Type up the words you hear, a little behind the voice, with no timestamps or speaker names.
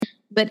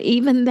But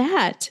even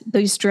that,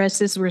 those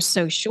dresses were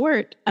so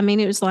short. I mean,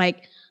 it was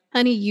like,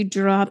 honey, you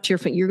dropped your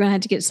foot. You're going to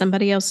have to get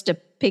somebody else to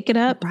pick it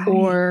up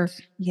or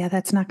yeah,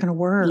 that's not going to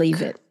work.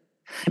 Leave it.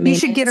 I mean, you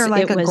should get her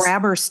like a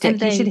grabber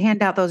stick. You should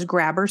hand out those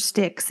grabber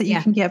sticks that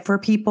you can get for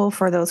people,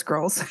 for those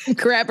girls.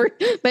 Grabber.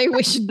 Maybe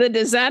we should, the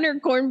designer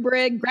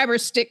cornbread grabber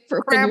stick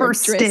for grabber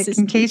stick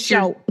in case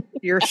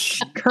your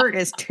skirt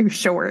is too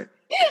short.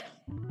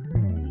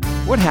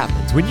 What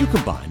happens when you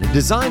combine a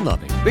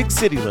design-loving, big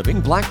city living,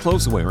 black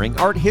clothes-wearing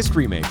art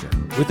history major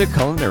with a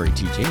culinary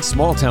teaching,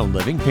 small-town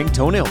living, pink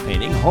toenail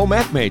painting, home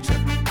ec major?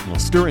 Well,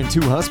 stir in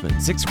 2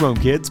 husbands, 6 grown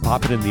kids,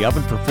 pop it in the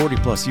oven for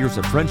 40-plus years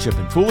of friendship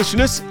and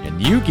foolishness,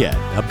 and you get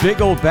a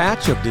big old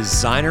batch of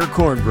designer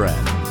cornbread.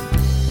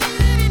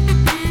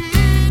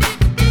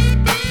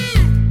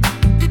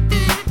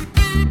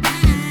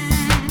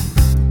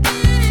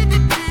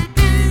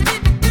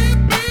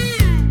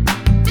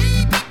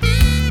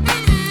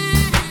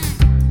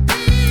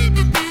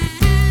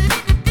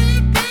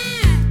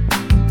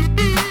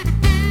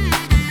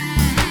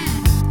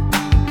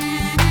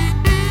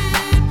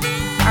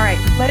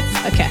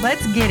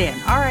 Let's get in.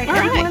 All right,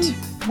 everyone.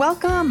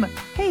 Welcome.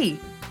 Hey,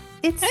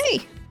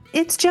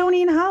 it's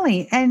Janie and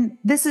Holly, and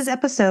this is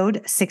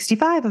episode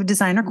 65 of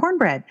Designer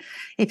Cornbread.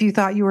 If you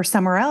thought you were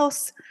somewhere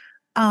else,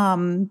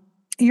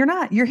 you're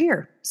not. You're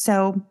here.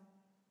 So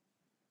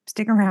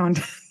stick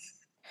around.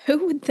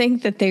 Who would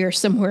think that they are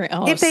somewhere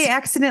else? If they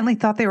accidentally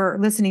thought they were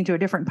listening to a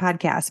different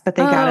podcast, but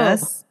they got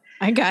us,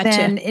 I got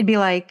then it'd be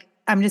like,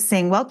 I'm just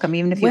saying welcome,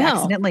 even if you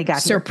accidentally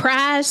got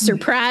surprise, here.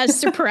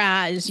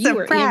 Surprise. You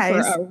are in for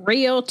a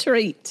real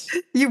treat.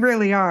 You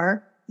really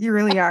are. You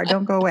really are.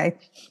 Don't go away.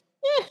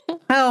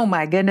 Oh,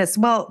 my goodness.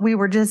 Well,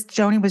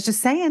 Joni was just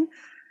saying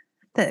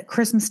that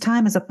Christmas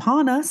time is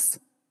upon us,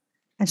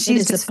 and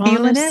she's just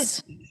feeling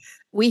it.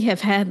 We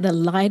have had the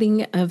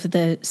lighting of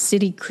the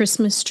city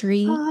Christmas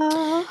tree,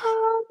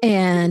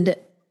 and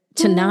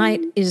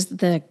tonight is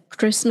the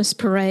Christmas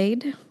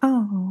parade.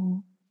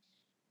 Oh.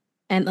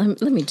 And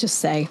let me just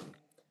say,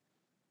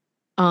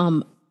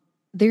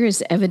 there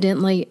is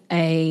evidently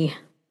an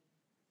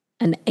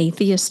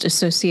atheist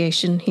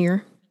association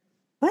here.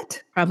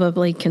 What?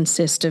 Probably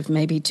consists of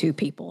maybe 2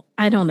 people.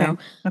 I don't know.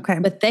 Okay.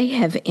 But they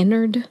have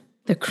entered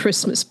the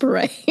Christmas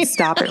parade.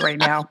 Stop it right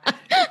now.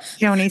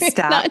 Joni,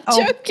 stop. I'm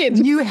not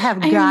joking. You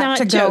have got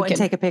to go and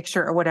take a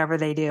picture or whatever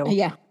they do.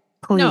 Yeah.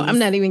 Please. No, I'm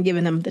not even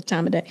giving them the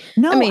time of day.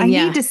 No, I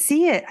need to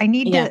see it.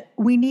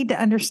 We need to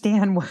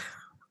understand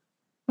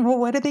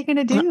what are they going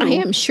to do? I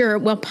am sure.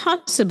 Well,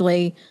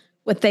 possibly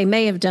what they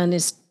may have done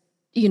is,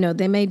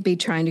 they may be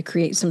trying to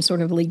create some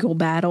sort of legal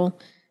battle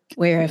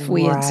where if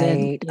we had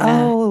said,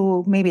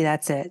 maybe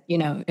that's it.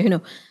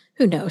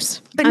 Who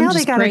knows? But now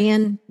they got to,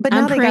 they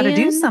got to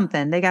do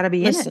something. They got to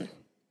be in it.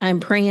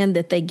 I'm praying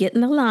that they get in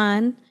the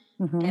line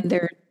and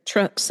their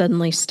truck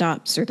suddenly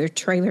stops or their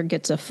trailer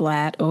gets a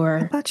flat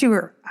or. I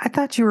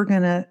thought you were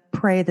going to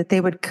pray that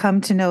they would come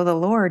to know the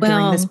Lord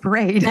during this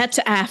parade. That's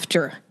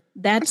after.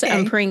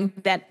 I'm praying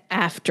that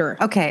after.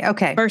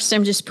 Okay. First,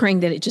 I'm just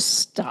praying that it just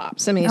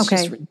stops. I mean, it's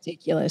just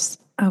ridiculous.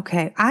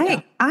 Okay.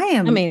 I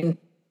am. I mean,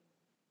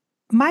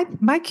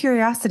 my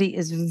curiosity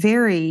is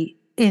very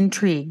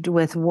intrigued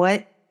with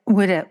what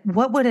would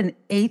an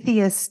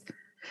atheist.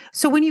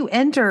 So when you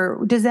enter,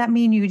 does that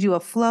mean you do a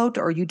float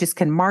or you just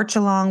can march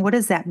along? What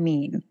does that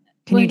mean?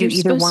 Can you do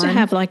either one? You're supposed to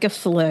have like a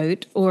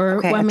float or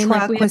a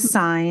truck with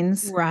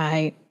signs.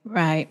 Right.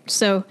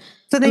 So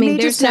they may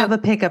just have a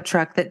pickup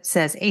truck that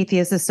says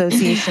Atheist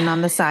Association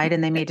on the side,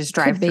 and they may just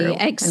drive through.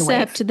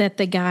 Except that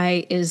the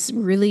guy is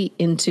really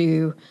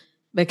into,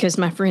 because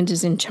my friend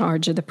is in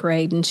charge of the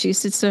parade, and she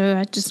said, so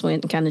I just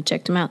went and kind of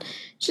checked him out.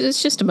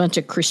 It's just a bunch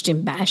of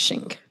Christian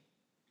bashing.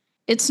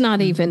 It's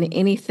not even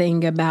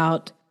anything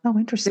about. Oh,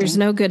 interesting. There's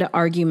no good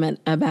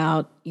argument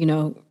about,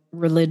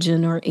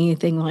 religion or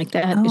anything like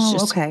that.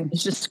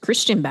 It's just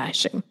Christian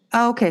bashing.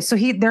 Oh, okay. So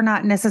they're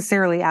not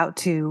necessarily out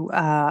to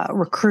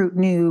recruit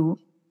new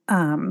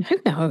who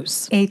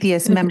knows?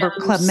 Atheist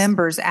club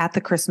members at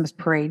the Christmas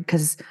parade,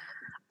 because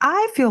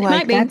I feel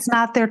like that's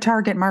not their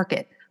target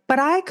market. But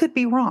I could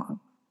be wrong.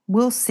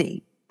 We'll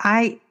see.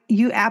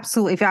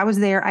 If I was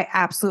there, I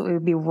absolutely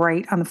would be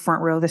right on the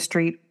front row of the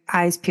street,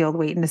 eyes peeled,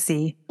 waiting to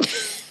see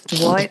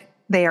what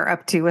they are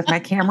up to with my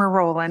camera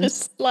rolling.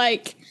 It's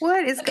like,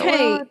 what is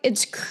going on?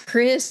 It's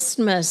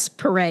Christmas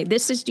parade. Do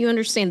you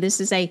understand? This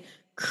is a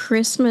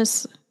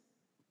Christmas.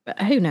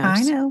 Who knows?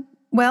 I know.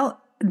 Well,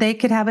 they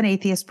could have an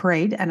atheist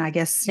parade, and I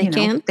guess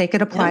they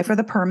could apply for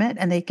the permit,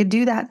 and they could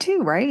do that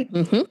too, right?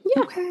 Mm-hmm.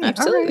 Yeah, okay,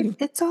 absolutely. All right.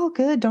 It's all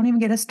good. Don't even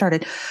get us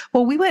started.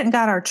 Well, we went and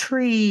got our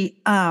tree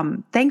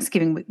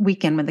Thanksgiving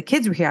weekend when the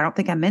kids were here. I don't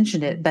think I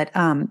mentioned it, but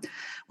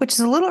which is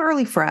a little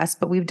early for us,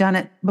 but we've done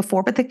it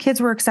before. But the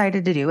kids were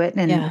excited to do it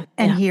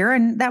and here,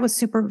 and that was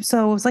super.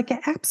 So it was like,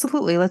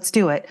 absolutely, let's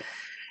do it.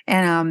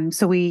 And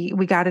so we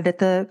got it at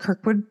the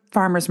Kirkwood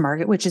Farmers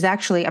Market, which is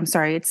actually, I'm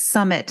sorry, it's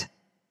Summit.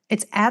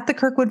 It's at the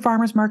Kirkwood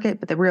Farmers Market,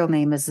 but the real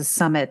name is the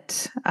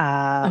Summit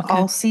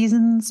All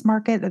Seasons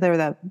Market.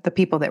 They're the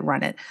people that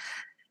run it.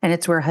 and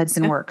it's where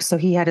Hudson works. So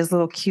he had his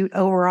little cute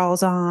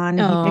overalls on,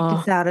 and he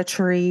picked us out a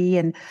tree,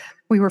 and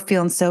we were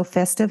feeling so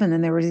festive. And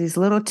then there were these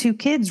little 2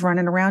 kids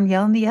running around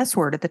yelling the S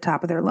word at the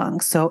top of their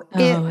lungs. So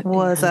it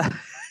was I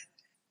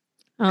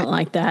don't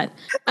like that.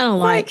 I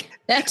don't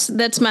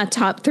that's my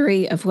top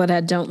 3 of what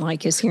I don't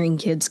like is hearing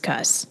kids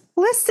cuss.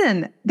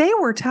 Listen, they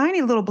were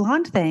tiny little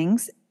blonde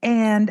things,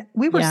 and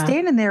we were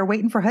standing there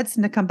waiting for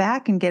Hudson to come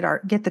back and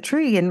get the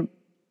tree, and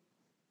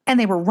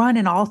they were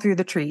running all through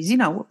the trees,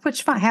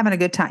 which fine, having a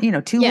good time,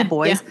 2 little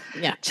boys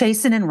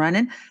chasing and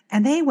running,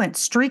 and they went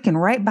streaking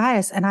right by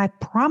us. And I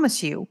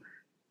promise you,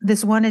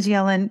 this one is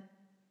yelling,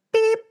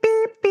 beep,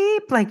 beep,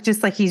 beep,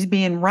 just like he's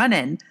being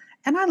running.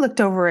 And I looked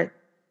over at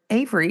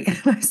Avery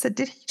and I said,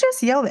 did he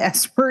just yell the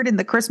S word in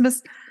the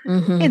Christmas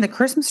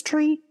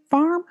tree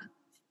farm?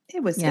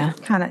 It was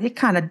it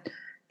kind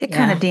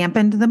of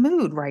dampened the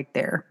mood right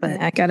there. But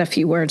I got a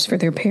few words for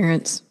their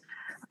parents.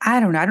 I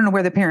don't know. I don't know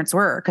where the parents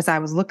were because I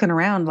was looking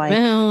around like,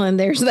 well, and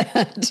there's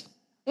that.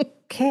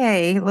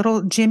 Okay,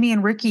 little Jimmy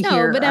and Ricky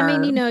here. No, but I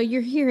mean,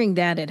 you're hearing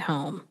that at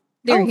home.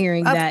 They're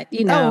hearing that,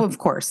 Oh, of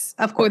course.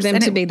 For them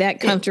to be that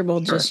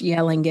comfortable just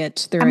yelling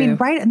it through. I mean,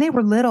 right. And they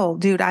were little,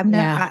 dude.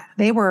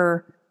 They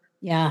were.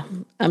 Yeah,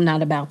 I'm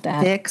not about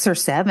that. 6 or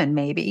 7,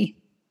 maybe.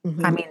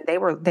 Mm-hmm. I mean, they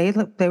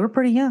were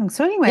pretty young.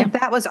 So anyway,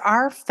 that was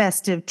our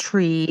festive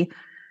tree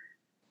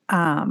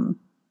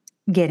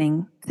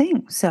getting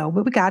thing. So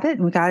but we got it,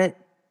 and we got it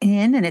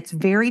in, and it's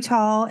very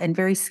tall and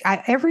very,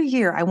 every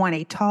year I want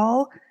a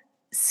tall,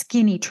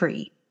 skinny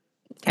tree.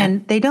 Okay.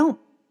 And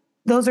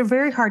those are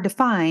very hard to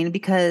find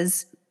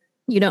because.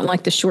 You don't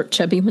like the short,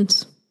 chubby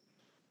ones?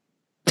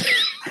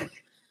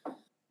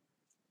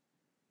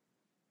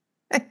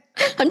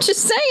 I'm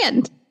just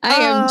saying. I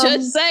am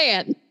just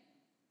saying.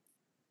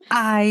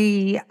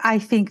 I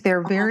think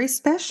they're very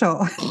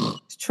special.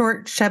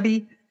 Short,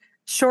 chubby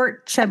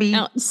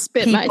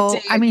spit people.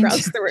 My tea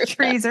across the roof.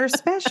 Trees are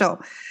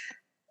special.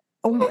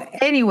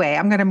 Anyway,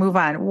 I'm going to move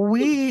on.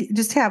 We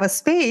just have a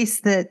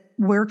space that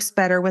works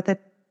better with a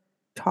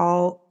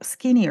tall,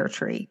 skinnier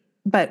tree,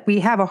 but we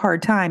have a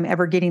hard time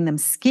ever getting them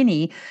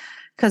skinny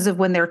because of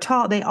when they're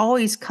tall, they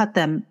always cut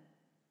them,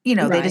 they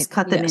just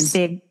cut them in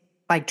big,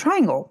 like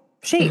triangle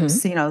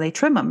shapes, they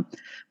trim them.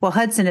 Well,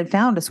 Hudson had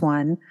found us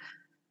one,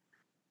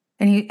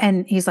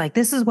 and he's like,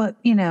 this is what,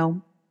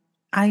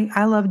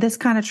 I love this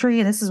kind of tree,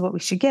 and this is what we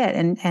should get.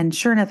 And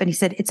sure enough, and he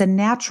said, it's a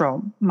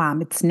natural,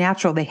 Mom, it's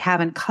natural. They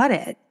haven't cut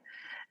it.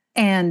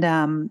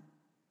 And,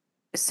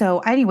 so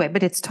anyway,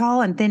 but it's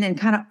tall and thin and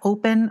kind of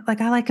open. Like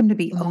I like them to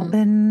be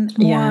open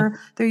more. Yeah.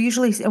 They're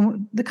usually,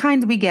 the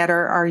kinds we get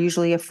are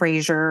usually a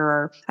Fraser,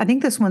 or I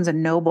think this one's a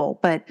Noble,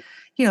 but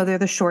they're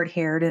the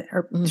short-haired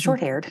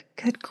short-haired.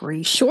 Good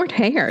grief.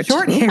 Short-haired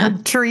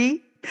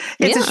tree.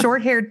 It's a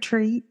short-haired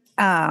tree.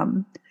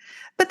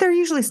 But they're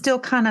usually still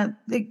kind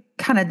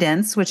of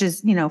dense, which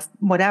is,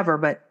 whatever.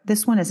 But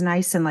this one is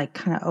nice and like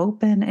kind of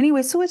open.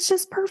 Anyway, so it's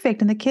just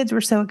perfect. And the kids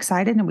were so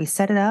excited, and we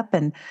set it up,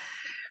 and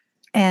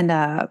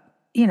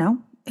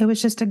it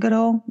was just a good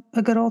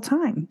old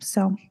time.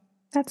 So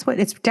that's what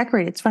it's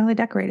decorated. It's finally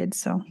decorated.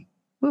 So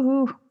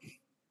woohoo.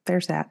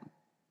 There's that.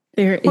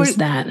 There is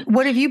that.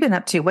 What have you been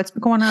up to? What's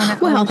going on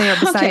over there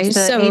besides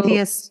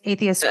the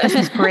atheist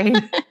Christmas parade?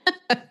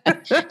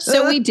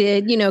 So we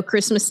did,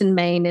 Christmas in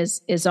Maine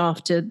is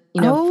off to,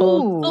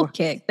 full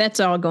kick. That's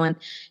all going.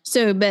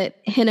 So,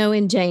 but Heno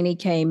and Janie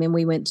came, and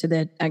we went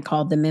to I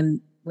called them and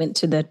went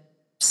to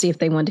see if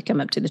they wanted to come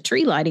up to the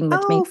tree lighting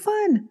with me. Oh,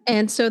 fun.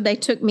 And so they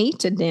took me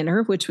to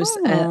dinner, which was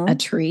a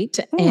treat.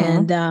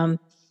 And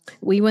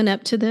we went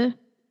up to the,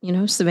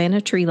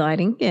 Savannah tree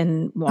lighting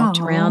and walked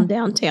around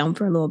downtown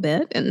for a little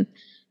bit. And,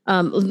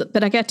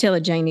 but I got to tell a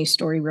Janie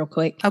story real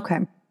quick. Okay.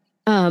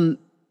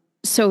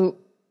 So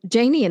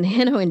Janie and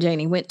Heno and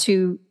Janie went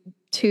to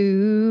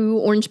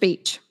Orange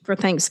Beach for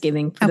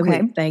Thanksgiving for the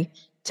week. They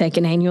take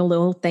an annual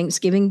little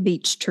Thanksgiving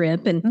beach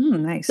trip. And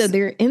nice. So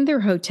they're in their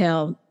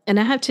hotel, and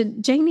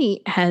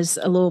Janie has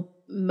a little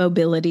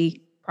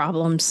mobility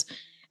problems.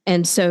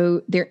 And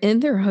so they're in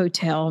their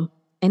hotel,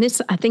 and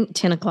it's, I think,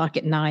 10 o'clock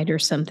at night or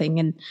something.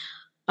 And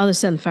all of a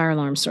sudden, the fire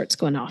alarm starts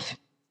going off,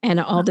 and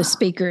all the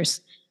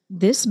speakers,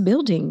 this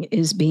building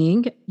is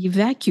being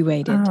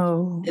evacuated.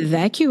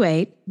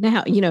 Evacuate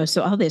now,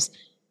 so all this.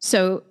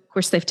 So, of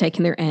course, they've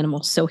taken their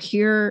animals. So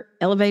here,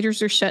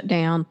 elevators are shut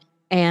down,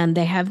 and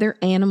they have their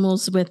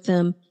animals with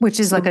them. Which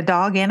is like a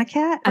dog and a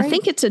cat, right? I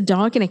think it's a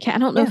dog and a cat. I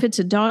don't know if it's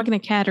a dog and a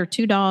cat or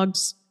 2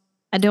 dogs.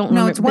 I don't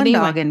remember. No, it's one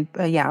dog and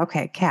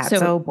cats. So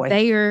oh boy.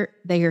 They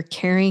are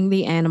carrying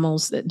the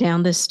animals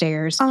down the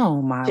stairs.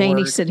 Oh my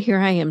Janie word. said, here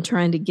I am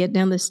trying to get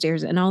down the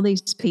stairs, and all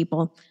these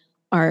people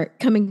are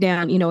coming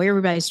down.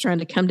 Everybody's trying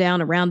to come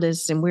down around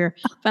us, and we're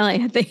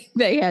finally, I think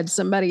they had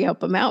somebody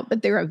help them out,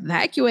 but they're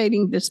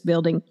evacuating this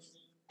building.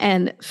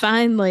 And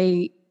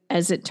finally,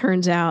 as it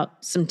turns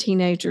out, some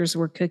teenagers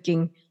were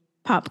cooking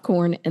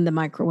popcorn in the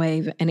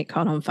microwave, and it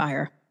caught on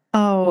fire.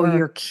 Oh, or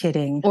you're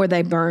kidding. or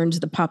they burned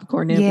the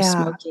popcorn and it was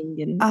Yeah.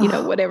 smoking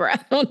and, whatever. I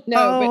don't know.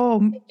 Oh,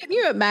 But can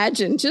you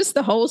imagine just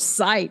the whole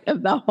sight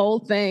of the whole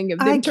thing of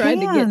them I trying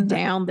to get can.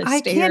 down the I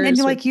stairs? can. And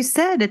with- like you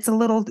said, it's a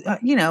little,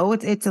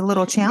 it's a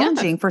little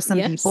challenging for some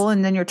yes. people.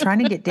 And then you're trying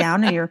to get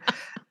down and you're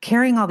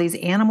carrying all these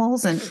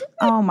animals. And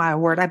oh my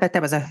word, I bet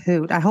that was a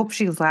hoot. I hope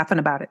she was laughing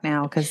about it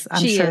now because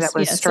I'm She sure is, that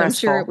was yes,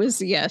 stressful. I'm sure it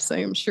was. Yes, I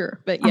am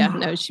sure. But yeah,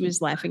 no, she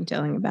was laughing,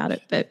 telling about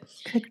it. But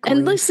Good and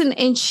grief. listen,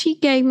 and she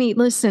gave me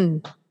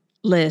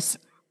Liz.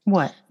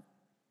 What?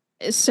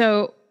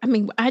 So I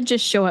mean, I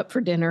just show up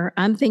for dinner.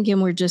 I'm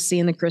thinking we're just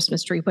seeing the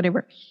Christmas tree,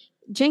 whatever.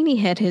 Janie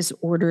has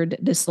ordered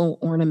this little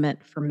ornament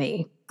for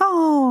me.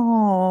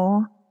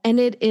 Oh. And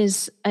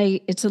it's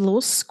a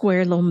little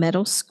square, little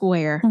metal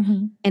square.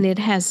 Mm-hmm. And it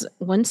has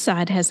one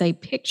side has a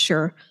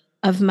picture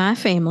of my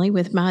family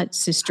with my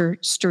sister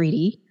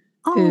Streety,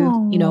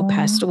 who,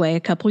 passed away a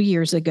couple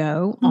years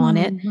ago on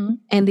it. Mm-hmm.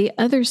 And the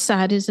other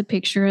side is a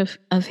picture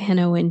of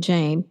Heno and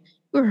Jane,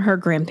 who are her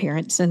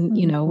grandparents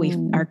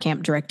and, our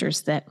camp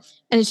directors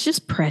and it's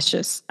just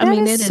precious. That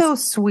is so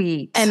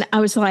sweet. And I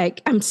was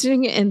like, I'm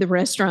sitting in the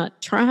restaurant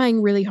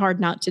trying really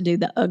hard not to do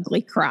the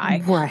ugly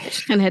cry.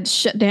 Right. And had to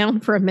shut down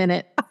for a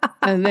minute.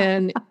 And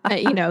then,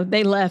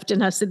 they left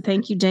and I said,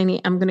 thank you, Janie.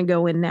 I'm going to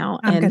go in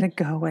now. I'm going to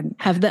go and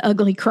have the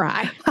ugly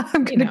cry.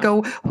 I'm going to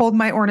go hold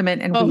my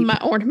ornament and weep. My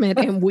ornament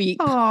and weep.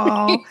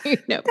 Oh,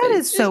 that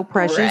is so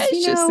precious.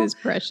 It's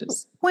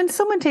precious. When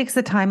someone takes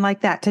the time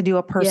like that to do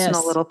a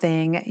personal little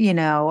thing,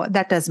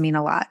 that does mean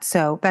a lot.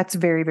 So that's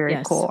very,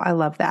 very cool. I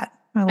love that.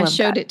 I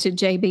showed it to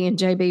JB and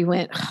JB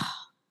went,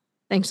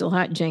 thanks a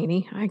lot,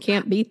 Janie. I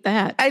can't beat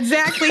that.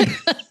 Exactly.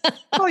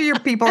 All your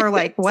people are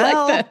like,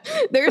 well,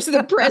 there's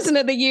the present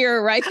of the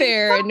year right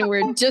there. And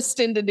we're just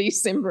into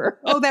December.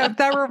 Oh,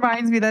 that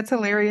reminds me. That's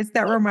hilarious.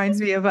 That reminds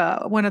me of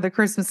one of the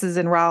Christmases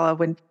in Rolla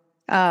when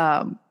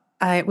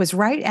it was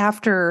right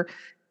after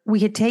we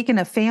had taken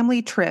a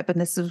family trip.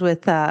 And this was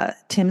with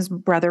Tim's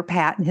brother,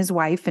 Pat, and his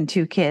wife and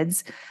 2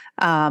 kids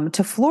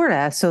to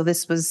Florida. So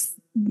this was,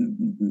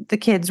 the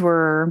kids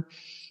were,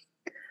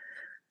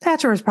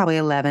 Thatcher was probably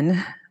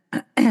 11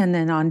 and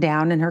then on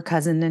down, and her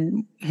cousin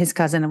and his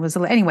cousin was,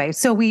 anyway.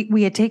 So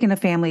we had taken a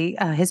family,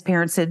 his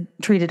parents had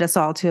treated us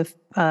all to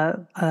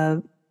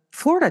a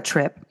Florida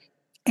trip.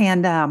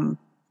 And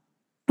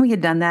we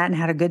had done that and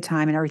had a good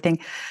time and everything.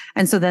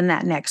 And so then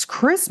that next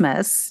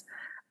Christmas,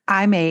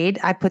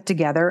 I put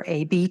together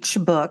a beach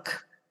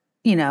book,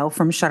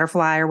 from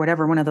Shutterfly or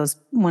whatever, one of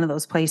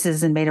those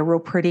places, and made it real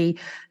pretty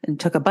and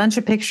took a bunch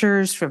of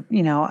pictures from,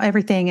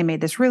 everything, and made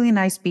this really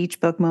nice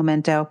beach book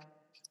memento.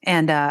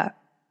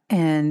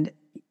 And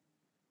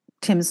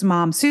Tim's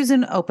mom,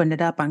 Susan, opened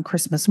it up on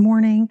Christmas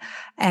morning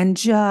and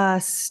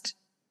just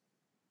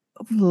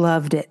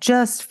loved it,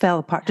 just fell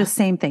apart, just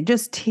same thing,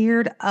 just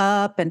teared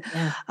up and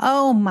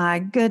oh my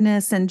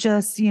goodness. And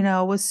just,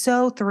 was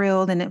so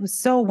thrilled and it was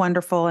so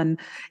wonderful and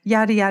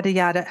yada, yada,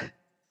 yada.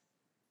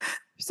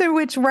 So,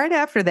 which right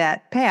after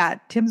that,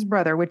 Pat, Tim's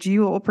brother, which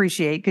you will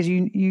appreciate because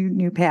you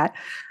knew Pat,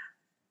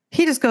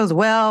 he just goes,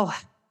 well,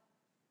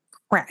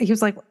 crap. He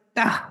was like,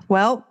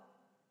 well,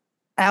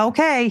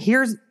 okay,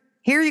 here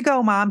you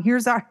go, Mom.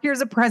 Here's a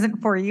present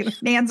for you.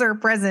 Answer a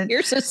present.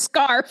 Here's a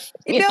scarf.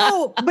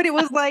 But it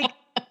was like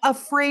a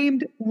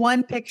framed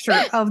one picture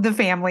of the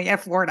family at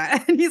Florida.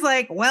 And he's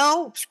like,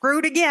 well,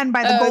 screwed again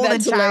by the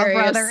golden child,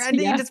 hilarious. brother. And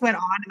he just went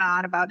on and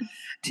on about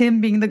Tim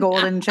being the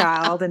golden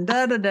child and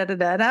da da da da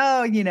da.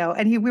 Oh,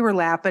 and we were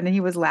laughing and he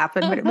was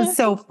laughing, but it was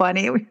so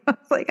funny. I was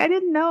like, I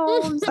didn't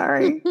know. I'm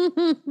sorry.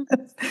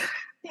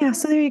 Yeah.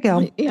 So there you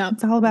go. Yeah.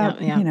 It's all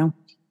about,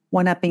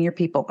 one-upping your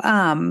people.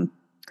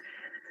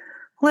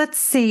 Let's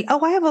see.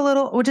 Oh, I have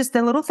just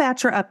a little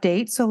Thatcher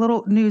update. So a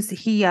little news.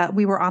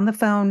 We were on the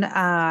phone.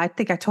 I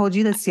think I told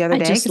you this the other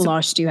day. I just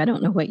lost you. I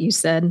don't know what you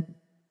said.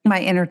 My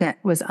internet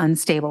was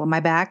unstable. Am I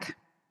back?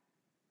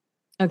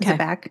 Okay. Is it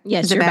back?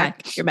 Yes, you're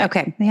back. You're back.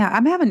 Okay. Yeah.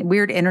 I'm having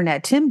weird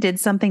internet. Tim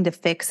did something to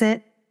fix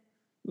it.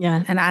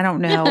 Yeah. And I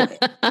don't know.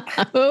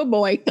 Oh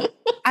boy.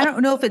 I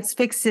don't know if it's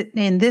fixed it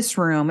in this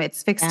room.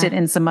 It's fixed it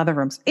in some other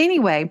rooms.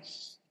 Anyway,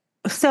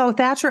 so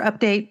Thatcher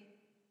update.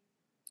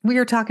 We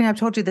were talking, I've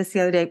told you this the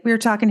other day. We were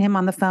talking to him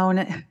on the phone.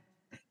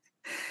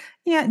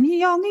 Yeah,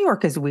 y'all, New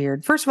York is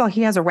weird. First of all,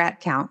 he has a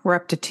rat count. We're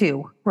up to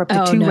 2. We're up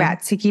to 2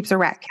 rats. He keeps a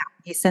rat count.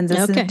 He sends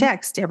us a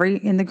text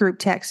in the group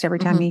text every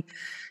time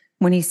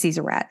when he sees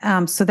a rat.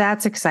 So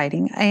that's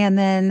exciting. And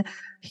then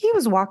he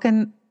was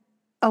walking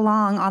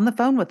along on the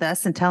phone with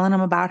us and telling him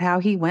about how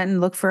he went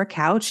and looked for a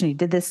couch and he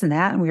did this and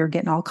that. And we were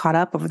getting all caught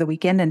up over the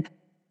weekend.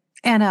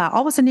 And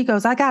all of a sudden he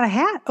goes, I got a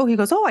hat. Oh, he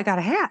goes, oh, I got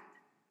a hat.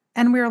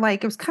 And we were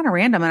like, it was kind of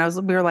random.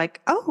 And we were like,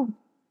 oh,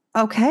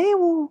 okay,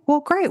 well,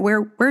 great.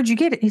 Where'd you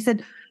get it? He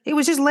said, it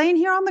was just laying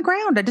here on the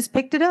ground. I just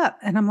picked it up.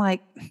 And I'm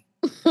like,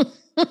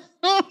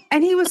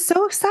 and he was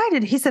so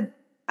excited.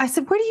 I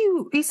said,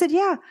 he said,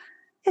 yeah,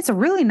 it's a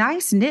really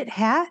nice knit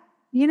hat,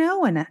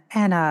 and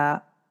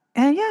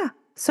yeah.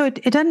 So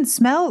it doesn't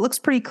smell. It looks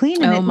pretty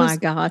clean. And oh my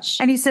gosh.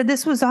 And he said,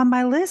 this was on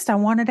my list. I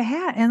wanted a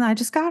hat and I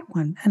just got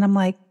one. And I'm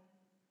like,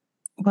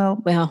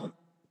 well,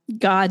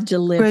 God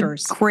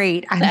delivers.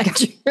 Great.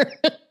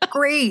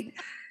 Great.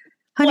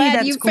 Honey, Glad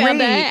that's you great.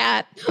 found a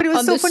hat. But it was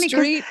on so the funny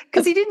street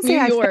because he of didn't New say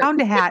I York.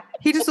 found a hat.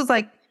 He just was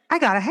like, I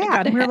got a hat.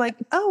 got a and we were hat. like,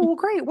 oh, well,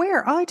 great.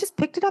 Where? Oh, I just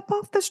picked it up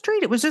off the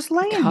street. It was just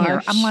laying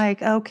here. I'm Gosh.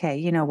 like, okay,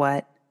 you know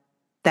what?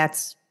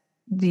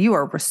 You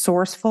are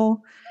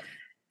resourceful,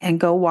 and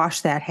go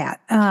wash that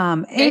hat.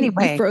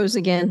 Anyway, You froze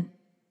again.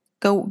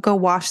 go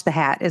wash the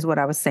hat is what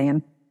I was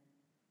saying.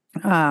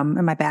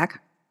 Am I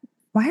back?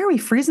 Why are we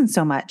freezing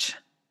so much?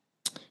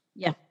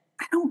 Yeah.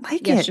 I don't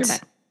like Yes, it. you're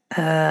back.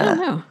 I don't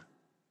know.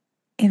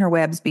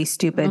 Interwebs be I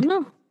stupid. don't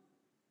know.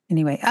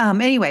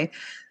 Anyway,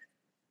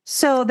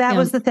 so that Yeah.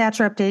 was the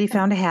Thatcher update. He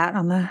found a hat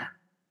on the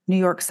New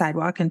York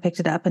sidewalk and picked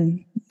it up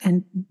and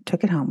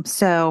took it home.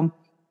 So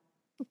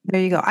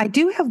there you go. I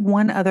do have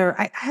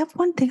I have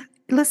one thing.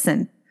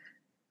 Listen,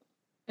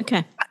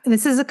 Okay.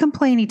 this is a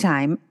complaining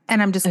time,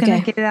 and I'm just going to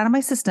Okay. get it out of my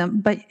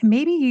system. But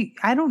maybe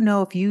I don't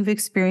know if you've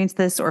experienced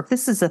this or if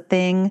this is a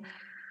thing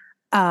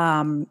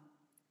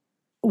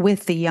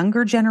with the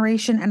younger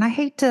generation. And I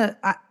hate to,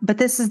 but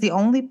this is the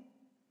only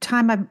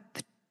time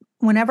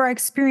whenever I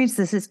experience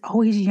this, it's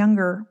always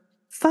younger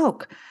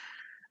folk.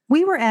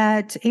 Avery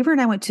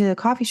and I went to a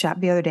coffee shop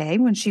the other day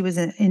when she was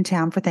in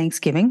town for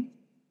Thanksgiving.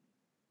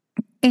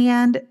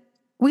 And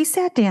we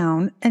sat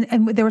down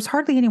and there was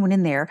hardly anyone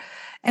in there.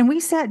 And we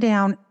sat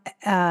down,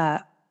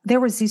 there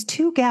was these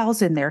two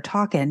gals in there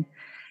talking.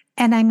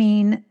 And I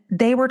mean,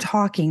 they were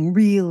talking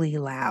really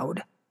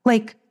loud,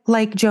 like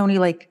Joni,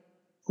 like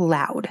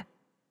loud.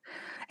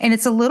 And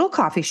it's a little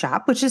coffee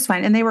shop, which is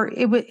fine. And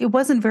it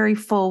wasn't very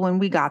full when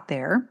we got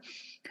there,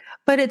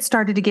 but it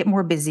started to get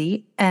more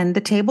busy and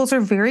the tables are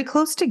very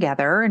close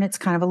together and it's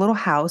kind of a little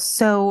house.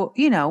 So,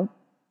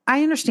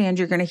 I understand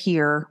you're going to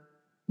hear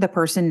the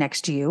person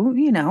next to you,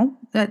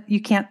 that you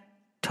can't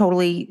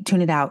totally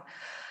tune it out.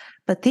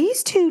 But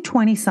these two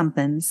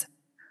 20-somethings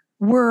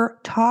were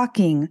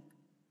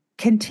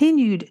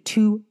continued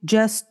to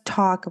just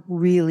talk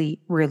really,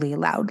 really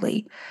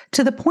loudly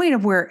to the point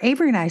of where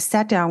Avery and I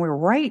sat down, we were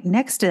right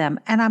next to them.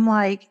 And I'm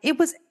like, it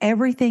was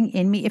everything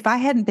in me. If I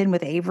hadn't been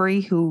with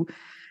Avery, who,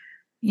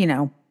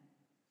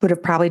 would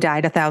have probably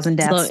died 1,000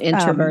 deaths. A little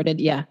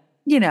introverted. Yeah.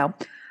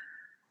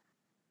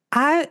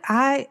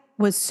 I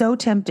was so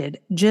tempted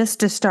just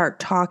to start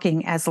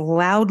talking as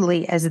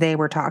loudly as they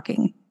were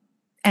talking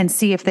and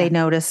see if they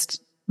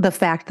noticed the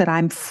fact that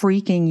I'm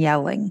freaking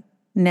yelling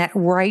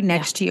right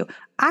next to you.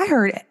 I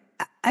heard,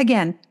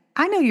 again,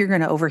 I know you're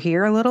going to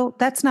overhear a little.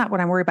 That's not what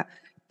I'm worried about.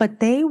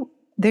 But they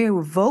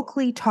were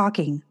vocally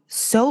talking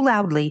so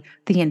loudly,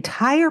 the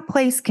entire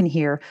place can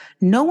hear.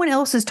 No one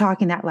else is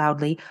talking that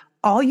loudly.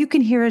 All you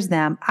can hear is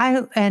them.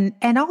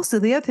 And also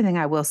the other thing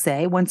I will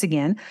say, once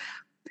again,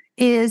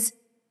 is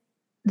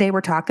they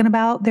were talking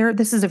about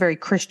this is a very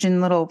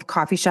Christian little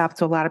coffee shop.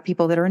 So a lot of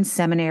people that are in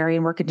seminary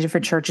and work at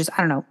different churches.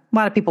 I don't know. A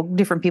lot of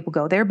different people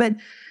go there, but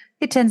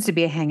it tends to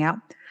be a hangout.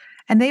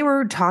 And they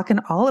were talking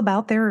all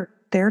about their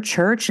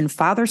church and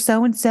Father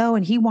so-and-so,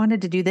 and he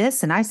wanted to do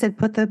this. And I said,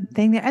 put the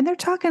thing there. And they're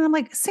talking. I'm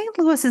like, St.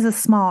 Louis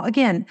is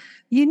again,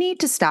 you need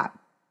to stop.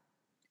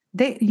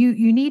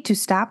 You need to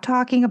stop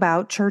talking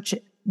about church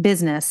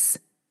business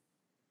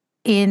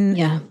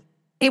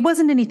it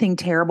wasn't anything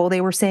terrible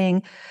they were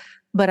saying,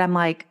 but I'm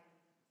like,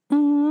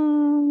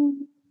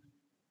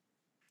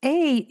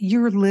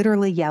 you're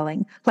literally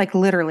yelling. Like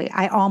literally,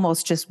 I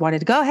almost just wanted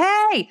to go,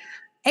 hey,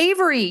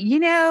 Avery,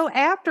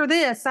 after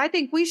this, I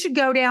think we should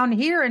go down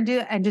here and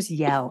just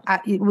yell.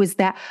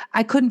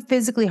 I couldn't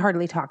physically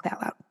hardly talk that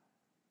loud.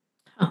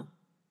 Oh,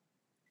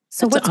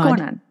 so what's odd.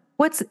 going on?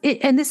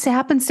 And this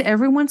happens to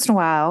every once in a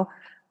while.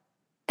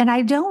 And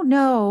I don't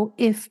know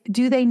can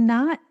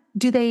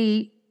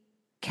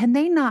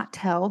they not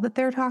tell that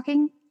they're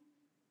talking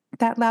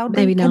that loudly?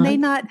 Maybe not. Can they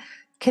not,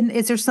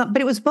 is there some,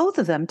 but it was both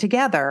of them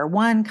together,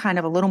 one kind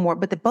of a little more,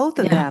 but both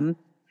of them.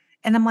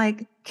 And I'm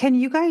like, can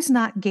you guys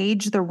not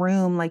gauge the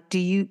room? Like, do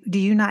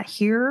you not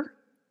hear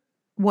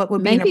what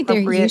would be inappropriate?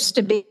 Maybe they're used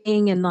to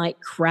being in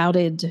like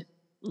crowded,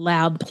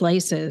 loud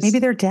places. Maybe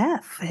they're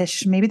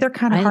deaf-ish. Maybe they're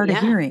kind of hard of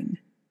hearing.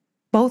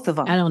 Both of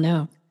them. I don't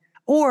know.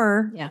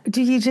 Or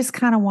do you just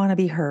kind of want to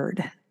be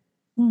heard?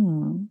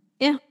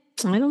 Yeah,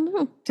 I don't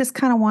know. Just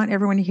kind of want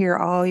everyone to hear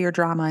all your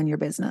drama and your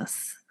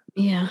business.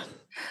 Yeah.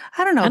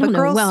 I don't know. But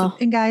girls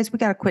and guys, we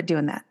got to quit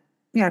doing that.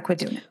 We got to quit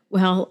doing it.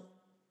 Well,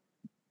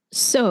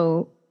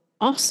 so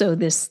also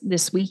this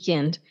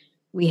weekend,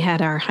 we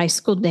had our high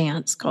school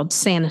dance called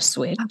Santa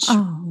Switch.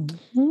 Oh.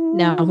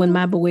 Now, when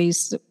my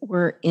boys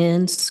were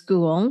in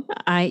school,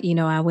 I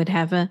would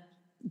have a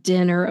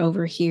dinner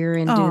over here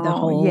and do the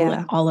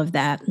whole, all of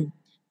that.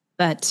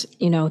 But,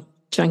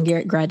 John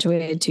Garrett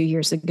graduated 2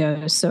 years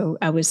ago. So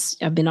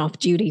I've been off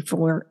duty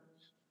for,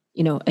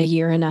 a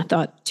year, and I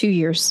thought 2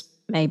 years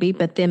maybe.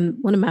 But then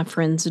one of my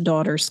friend's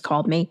daughters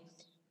called me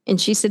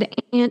and she said,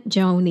 Aunt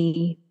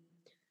Joni,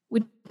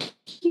 would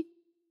you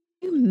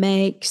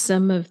make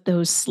some of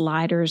those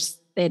sliders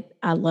that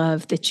I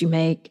love that you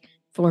make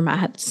for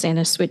my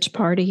Santa Switch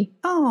party?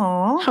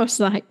 Oh, I was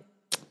like,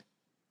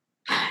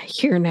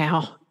 here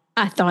now.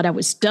 I thought I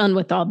was done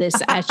with all this,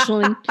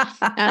 Ashley. And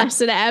I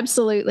said,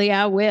 absolutely,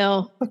 I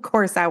will. Of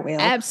course I will.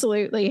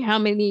 Absolutely. How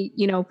many,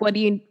 what do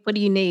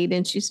you need?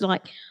 And she's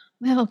like,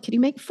 well, can you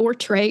make 4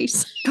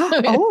 trays?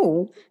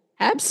 Oh,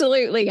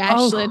 absolutely,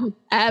 Ashlyn.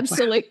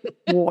 Absolutely.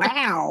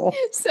 Wow.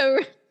 So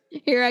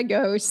here I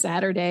go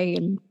Saturday,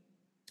 and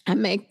I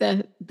make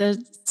the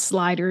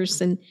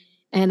sliders, and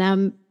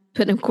I'm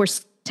putting, of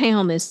course,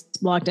 town is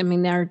blocked. I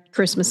mean, our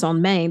Christmas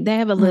on Main, they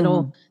have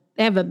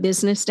they have a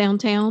business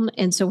downtown.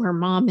 And so her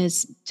mom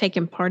has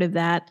taken part of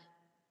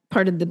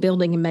the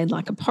building and made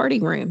like a party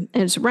room.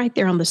 And it's right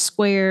there on the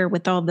square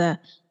with all the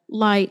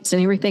lights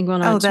and everything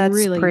going on. Oh, it's that's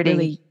really, pretty.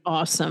 really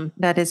awesome.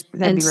 That'd be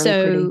really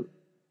pretty.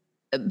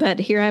 But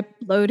here I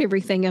load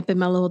everything up in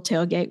my little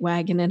tailgate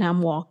wagon, and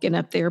I'm walking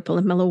up there,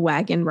 pulling my little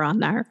wagon. Ron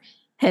and I are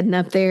heading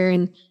up there,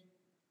 and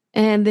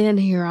then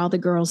here are all the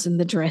girls in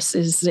the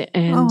dresses,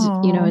 and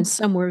and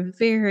some were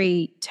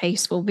very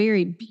tasteful,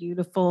 very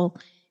beautiful.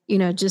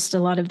 Just a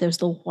lot of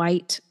those little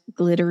white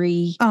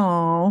glittery,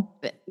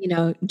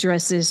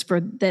 dresses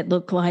that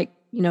look like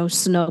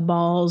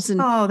snowballs, and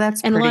that's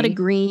and pretty. a lot of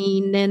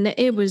green, and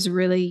it was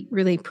really,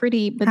 really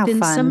pretty. But How then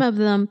fun. some of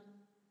them.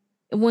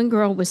 One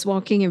girl was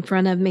walking in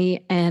front of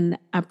me, and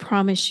I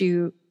promise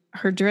you,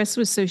 her dress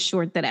was so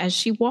short that as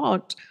she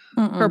walked,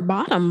 her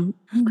bottom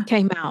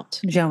came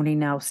out. Joni,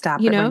 no, stop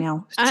it right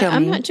now.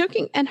 I'm not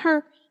joking. And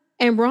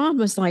Ron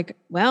was like,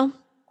 well,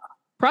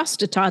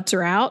 prostitutes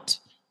are out.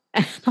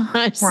 And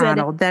I said,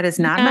 Ronald, that is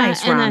not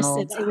nice, Ronald.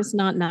 And I said, it was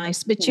not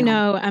nice. But,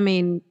 I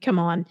mean, come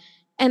on.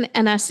 And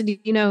I said,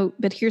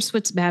 but here's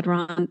what's bad,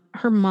 Ron.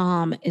 Her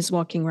mom is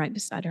walking right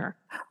beside her.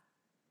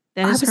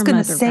 I was going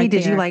to say,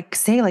 did you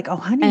say, oh,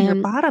 honey, your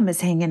bottom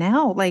is hanging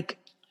out?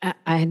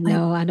 I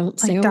know, I don't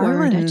say a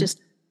word.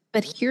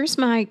 But here's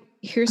my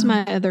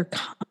other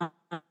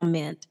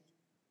comment.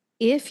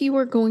 If you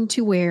are going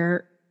to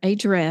wear a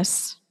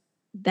dress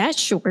that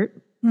short,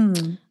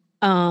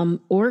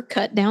 or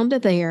cut down to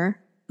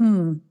there,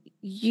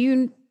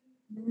 you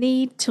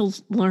need to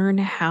learn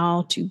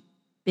how to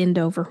bend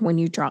over when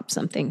you drop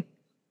something.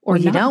 Or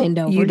you not don't. Bend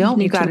over. You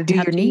don't. You got to do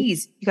your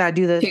knees. You got to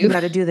do the. You got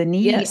to do the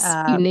knee. Yes,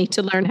 you need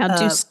to learn how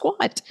to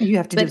squat. You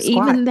have to do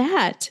squat. But even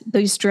that,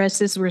 those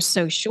dresses were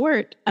so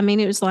short. I mean,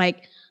 it was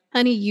like,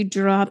 honey, you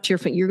dropped your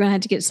foot. You're going to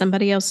have to get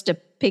somebody else to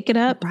pick it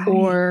up,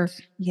 or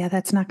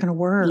that's not going to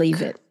work.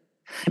 Leave it.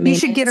 I mean, you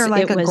should get her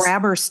a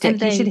grabber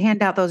stick. You should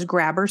hand out those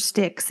grabber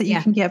sticks that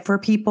you can get for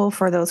people,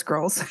 for those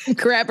girls.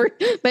 Grabber.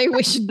 Maybe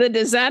we should, the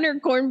designer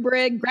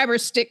cornbread grabber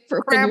stick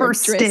for grabber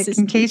stick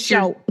in case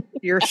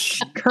your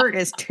skirt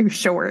is too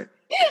short.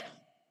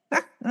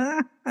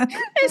 And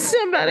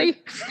somebody,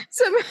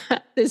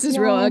 this is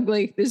real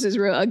ugly. This is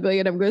real ugly.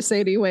 And I'm going to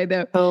say it anyway,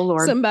 though. Oh,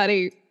 Lord.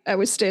 Somebody I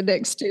was standing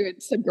next to,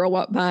 and some girl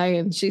walked by,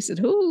 and she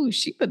said, "Ooh,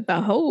 she put the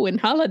hoe in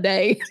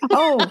holiday."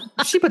 Oh,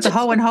 she puts a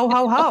hoe in ho,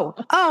 ho, ho.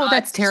 Oh,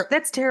 that's terrible.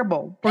 That's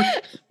terrible.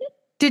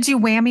 Did you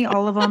whammy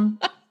all of them?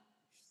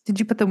 Did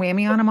you put the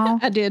whammy on them all?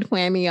 I did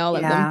whammy all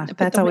of them. Yeah,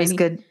 that's always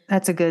good.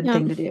 That's a good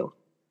thing to do.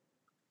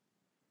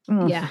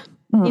 Yeah.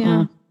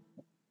 Yeah.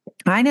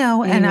 I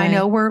know. Anyway, and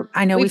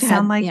I know we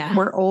sound like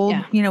we're old,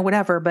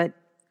 whatever. But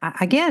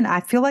again, I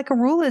feel like a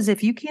rule is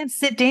if you can't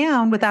sit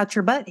down without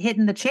your butt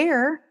hitting the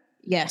chair.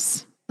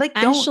 Yes.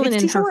 Ashlyn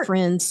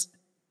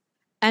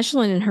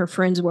and her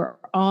friends were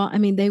all, I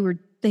mean,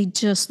 they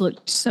just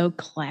looked so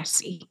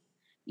classy,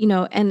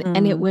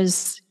 and it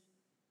was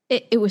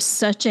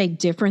such a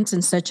difference,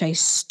 and such a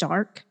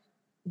stark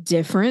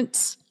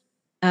difference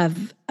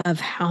of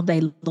how they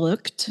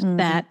looked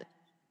that,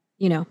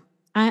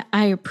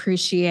 I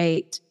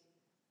appreciate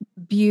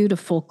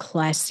beautiful,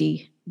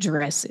 classy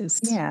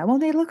dresses. Yeah. Well,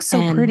 they look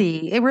so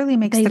pretty. It really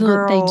makes the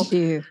girl. They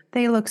do.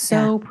 They look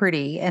so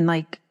pretty. And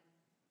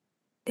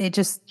it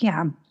just,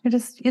 not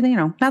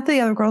that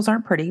the other girls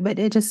aren't pretty, but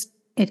it just,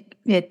 it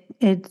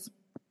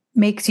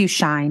makes you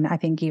shine, I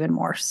think, even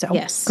more. So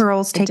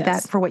girls, take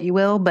that for what you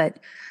will, but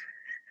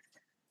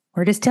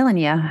we're just telling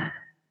you,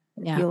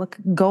 you look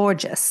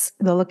gorgeous.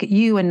 They'll look at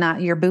you and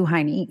not your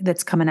boo-hiney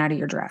that's coming out of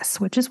your dress,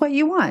 which is what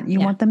you want.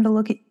 You want them to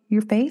look at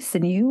your face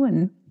and you,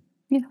 and,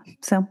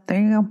 so there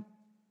you go.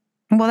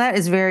 Well, that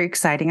is very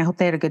exciting. I hope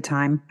they had a good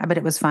time. I bet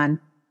it was fun,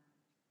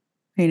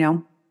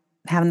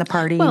 having the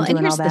party and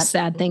doing all that. The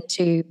sad thing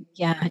too.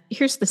 Yeah.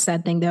 Here's the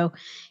sad thing though,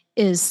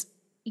 is,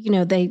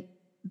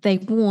 they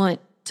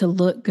want to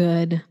look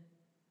good,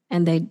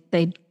 and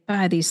they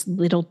buy these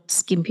little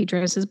skimpy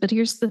dresses. But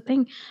here's the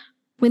thing,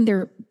 when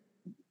their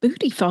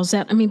booty falls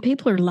out, I mean,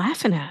 people are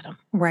laughing at them.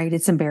 Right.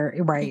 It's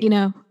embarrassing. Right.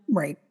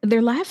 Right.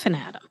 They're laughing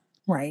at them.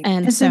 Right.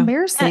 And it's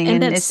embarrassing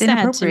and it's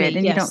inappropriate.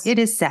 And it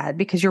is sad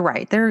because you're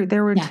right.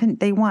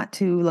 They want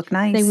to look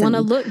nice. They want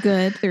to look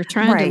good. They're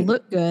trying to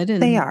look good.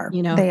 And they are.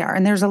 They are.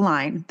 And there's a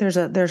line. There's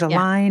a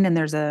line, and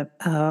there's a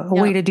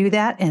way to do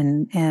that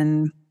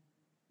and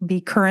be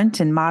current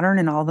and modern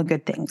and all the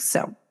good things.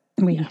 So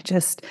we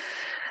just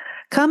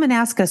come and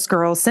ask us,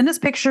 girls. Send us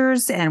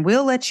pictures and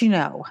we'll let you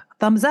know.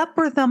 Thumbs up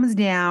or thumbs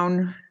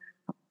down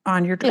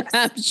on your dress.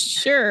 I'm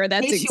sure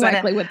that's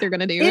exactly what they're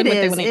going to do. It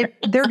is.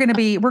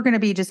 We're going to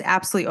be just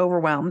absolutely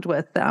overwhelmed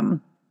with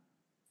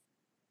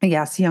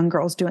Yes, young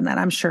girls doing that.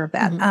 I'm sure of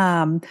that.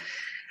 Mm-hmm.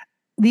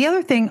 The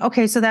other thing,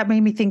 okay, so that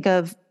made me think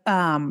of,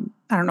 I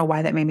don't know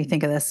why that made me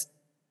think of this.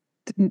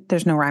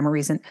 There's no rhyme or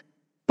reason.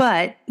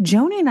 But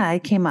Joni and I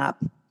came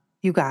up,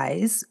 you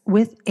guys,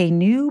 with a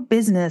new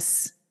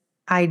business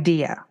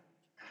idea.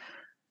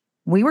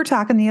 We were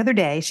talking the other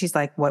day. She's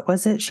like, what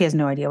was it? She has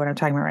no idea what I'm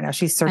talking about right now.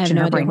 She's searching I have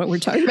no her idea brain. what we're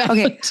talking about.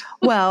 Okay.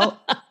 Well,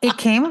 it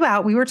came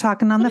about, we were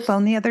talking on the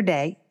phone the other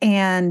day,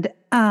 and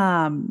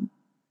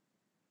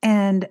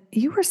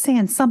you were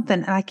saying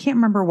something, and I can't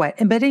remember what.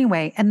 But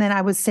anyway, and then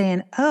I was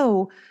saying,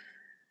 oh,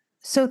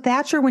 so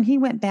Thatcher, when he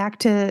went back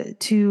to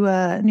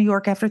New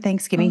York after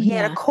Thanksgiving, he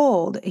had a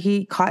cold.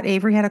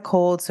 Avery had a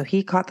cold, so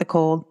he caught the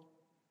cold.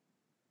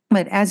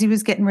 But as he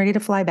was getting ready to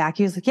fly back,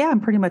 he was like, "Yeah, I'm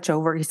pretty much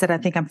over." He said, "I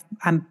think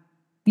I'm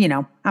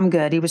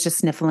good." He was just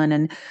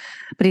sniffling,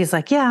 but he's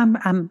like, "Yeah,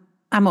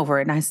 I'm over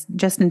it." And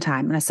just in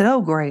time. And I said, "Oh,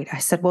 great." I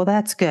said, "Well,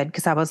 that's good,"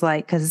 because I was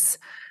like, because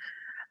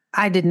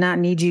I did not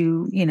need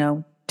you,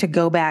 to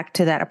go back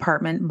to that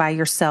apartment by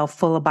yourself,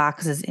 full of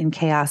boxes in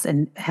chaos,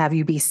 and have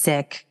you be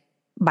sick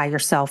by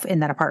yourself in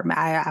that apartment.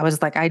 I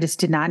was like, I just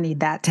did not need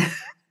that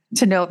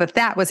to know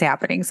that was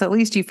happening. So at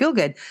least you feel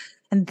good.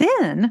 And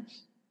then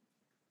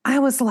I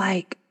was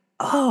like,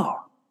 oh,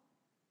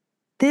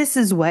 this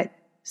is what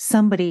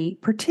somebody,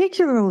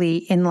 particularly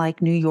in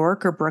like New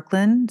York or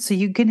Brooklyn, so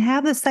you can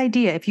have this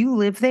idea. If you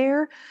live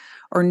there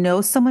or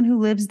know someone who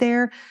lives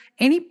there,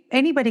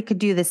 anybody could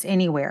do this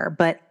anywhere,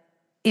 but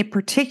it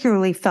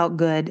particularly felt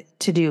good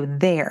to do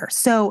there.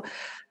 So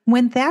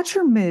when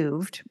Thatcher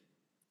moved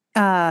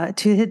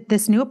to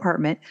this new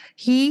apartment,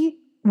 he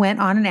went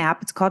on an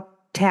app. It's called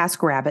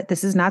TaskRabbit.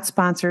 This is not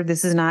sponsored.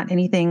 This is not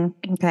anything,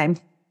 okay,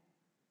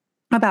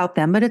 about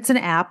them, but it's an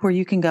app where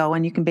you can go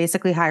and you can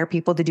basically hire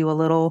people to do a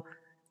little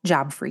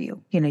job for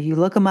you. You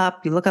look them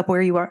up, you look up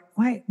where you are.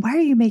 Why are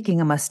you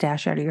making a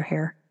mustache out of your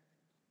hair?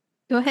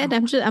 Go ahead.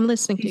 I'm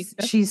listening to you.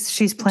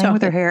 She's playing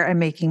with her hair and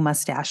making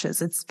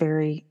mustaches. It's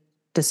very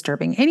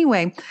disturbing.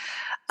 Anyway,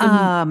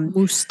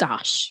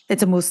 mustache.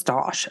 It's a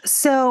mustache.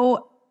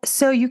 So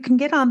you can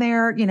get on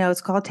there, it's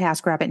called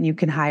TaskRabbit, and you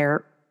can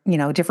hire,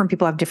 different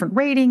people have different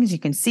ratings. You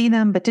can see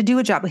them, but to do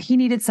a job, he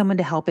needed someone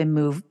to help him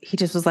move. He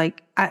just was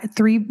like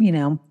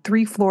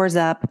 3 floors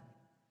up,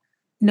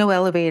 no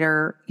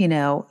elevator,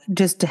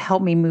 just to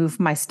help me move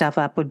my stuff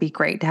up would be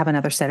great to have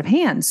another set of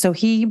hands. So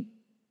he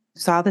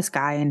saw this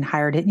guy and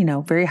hired it,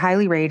 very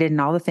highly rated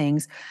and all the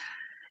things.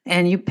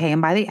 And you pay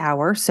him by the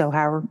hour. So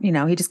however,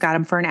 he just got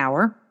him for an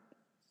hour.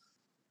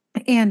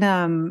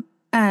 And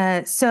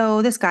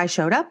so this guy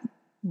showed up.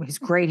 He's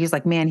great. He's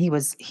like, man, he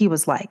was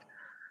like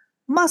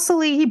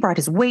muscly. He brought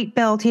his weight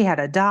belt. He had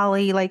a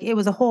dolly. Like, it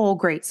was a whole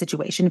great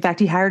situation. In fact,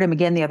 he hired him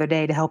again the other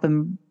day to help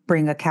him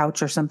bring a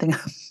couch or something.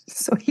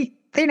 So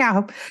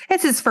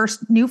it's his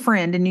first new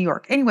friend in New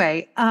York.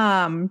 Anyway,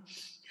 but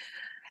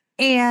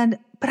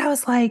I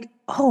was like,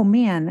 oh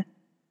man,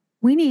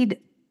 we need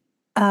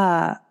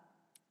a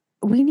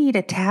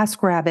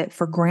TaskRabbit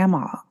for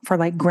grandma, for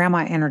like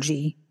grandma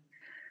energy.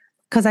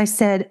 Cause I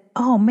said,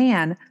 oh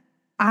man,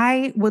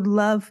 I would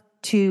love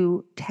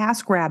to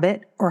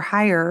TaskRabbit or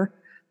hire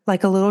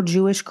like a little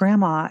Jewish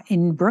grandma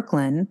in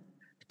Brooklyn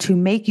to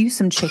make you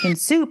some chicken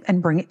soup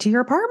and bring it to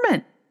your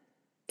apartment.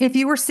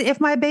 If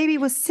my baby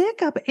was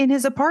sick up in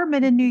his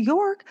apartment in New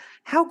York,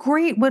 how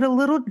great would a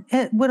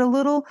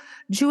little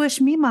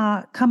Jewish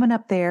mima coming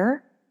up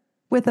there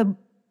with a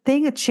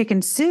thing of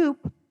chicken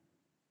soup?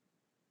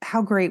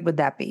 How great would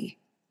that be?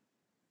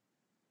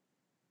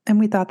 And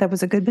we thought that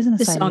was a good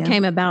business idea. This all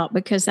came about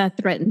because I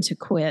threatened to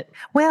quit.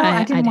 Well,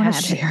 I didn't want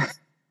to share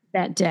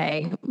that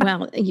day.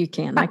 Well, you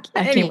can. I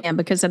Anyway. can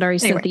because I'd already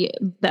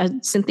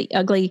sent the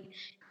ugly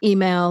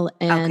email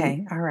and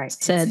okay, all right.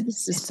 said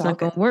this is not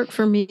going to work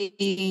for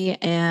me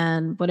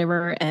and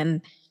whatever.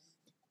 And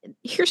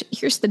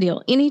here's the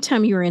deal.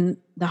 Anytime you're in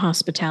the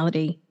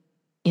hospitality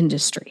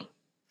industry,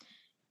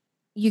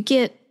 you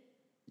get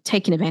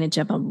taken advantage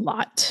of a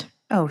lot.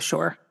 Oh,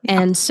 sure.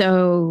 Yeah. And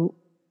so,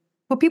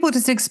 well, people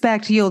just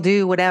expect you'll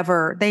do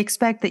whatever. They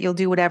expect that you'll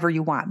do whatever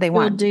you want.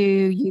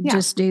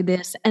 Just do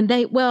this. And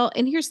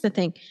and here's the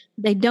thing.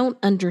 They don't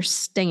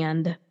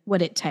understand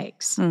what it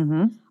takes.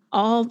 Mm-hmm.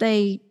 All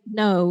they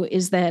know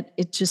is that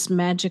it just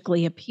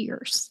magically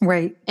appears.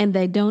 Right. And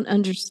they don't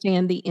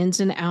understand the ins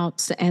and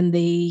outs and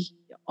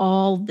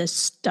all the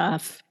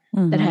stuff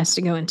that has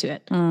to go into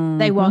it. Mm-hmm.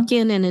 They walk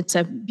in and it's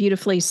a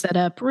beautifully set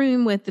up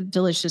room with the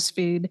delicious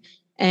food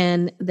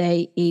and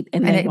they eat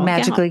and it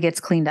magically gets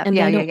cleaned up. And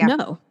they don't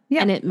know.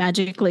 Yeah. And it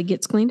magically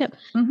gets cleaned up.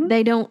 Mm-hmm.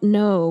 They don't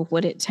know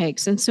what it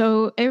takes. And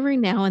so every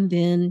now and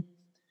then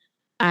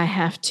I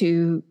have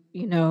to,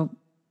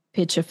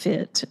 pitch a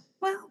fit.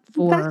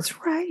 Well, that's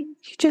right.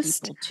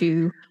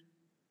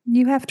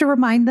 You have to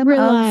remind them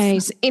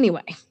realize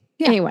anyway.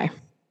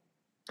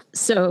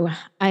 So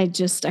I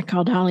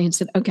called Holly and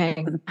said,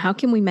 okay, how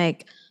can we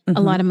make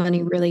a lot of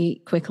money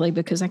really quickly?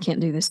 Because I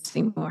can't do this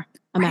anymore.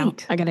 I'm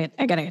out. I gotta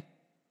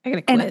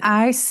quit. And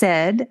I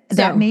said,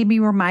 that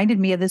reminded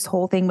me of this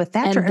whole thing with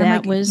Thatcher.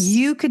 And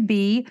you could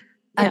be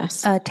a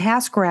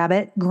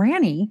TaskRabbit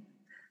granny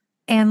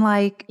and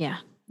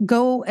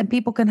go and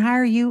people can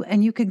hire you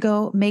and you could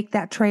go make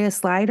that tray of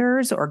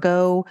sliders or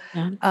go,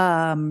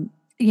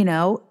 you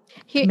know,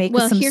 make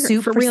some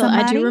soup for for real,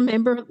 somebody. I do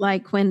remember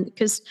like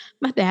because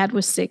my dad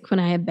was sick when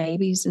I had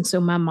babies. And so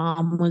my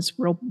mom was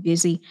real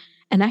busy.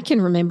 And I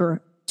can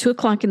remember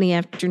 2:00 in the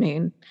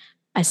afternoon,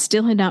 I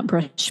still had not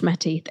brushed my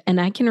teeth. And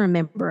I can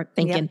remember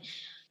thinking,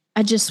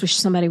 I just wish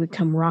somebody would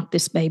come rock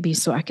this baby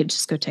so I could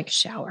just go take a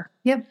shower.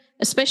 Yep.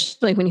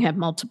 Especially when you have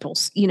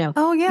multiples,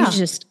 Oh yeah. I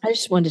just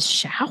wanted to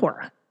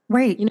shower.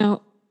 Right.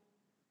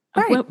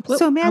 Right. What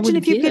so imagine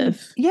if you could,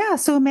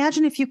 so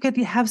imagine if you could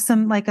have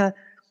some like a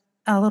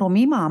little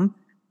me mom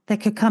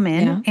that could come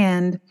in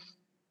and,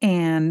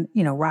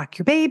 rock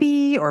your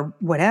baby or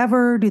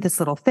whatever, do this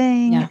little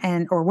thing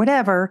or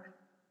whatever.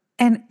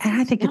 And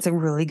I think it's a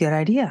really good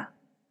idea.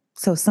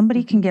 So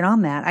somebody can get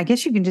on that. I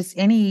guess you can just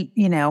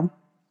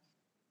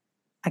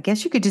I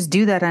guess you could just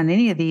do that on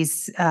any of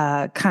these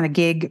kind of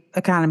gig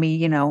economy,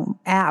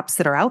 apps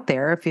that are out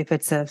there. If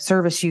it's a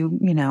service,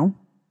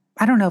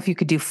 I don't know if you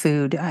could do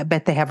food. I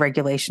bet they have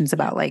regulations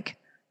about like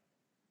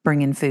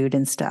bringing food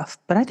and stuff.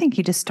 But I think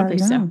you just start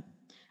your own.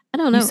 I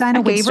don't know. You sign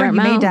a waiver. You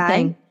may die.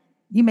 Thing.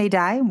 You may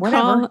die.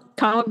 Whatever.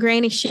 Call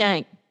Granny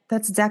Shank.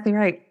 That's exactly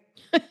right.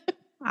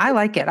 I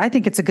like it. I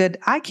think it's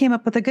I came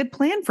up with a good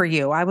plan for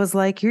you. I was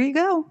like, here you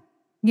go.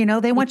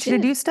 They want you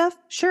to do stuff.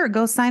 Sure.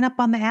 Go sign up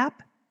on the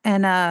app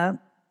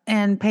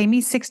and pay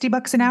me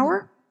 $60 an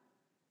hour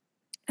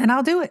and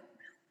I'll do it.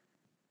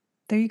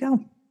 There you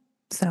go.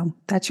 So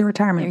that's your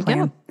retirement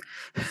plan.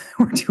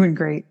 We're doing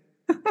great.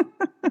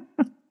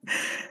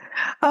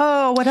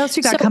 Oh, what else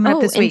you got coming up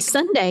this week?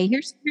 Sunday,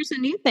 here's a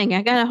new thing.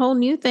 I got a whole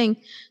new thing.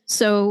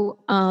 So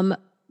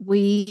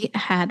we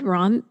had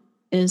Ron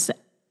is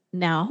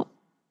now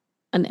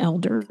an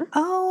elder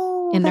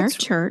in our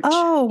church.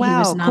 Oh, wow. He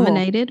was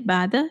nominated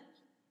by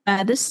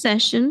the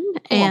session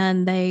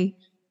and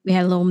we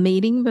had a little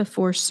meeting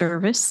before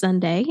service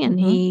Sunday and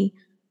he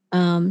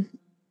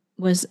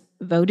was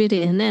voted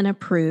in and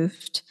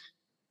approved.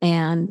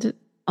 And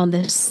on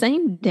the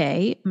same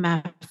day,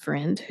 my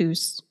friend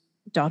whose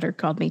daughter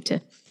called me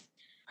to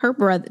her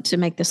brother to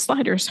make the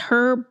sliders.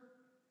 Her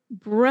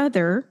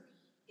brother,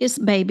 his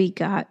baby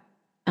got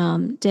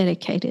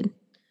dedicated.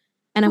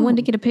 And I wanted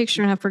to get a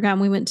picture and I forgot.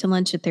 We went to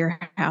lunch at their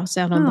house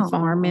out on the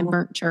farm in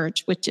Burnt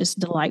Church, which is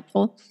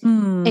delightful.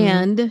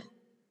 And,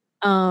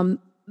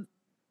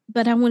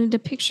 but I wanted a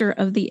picture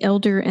of the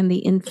elder and the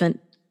infant.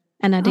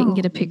 And I didn't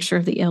get a picture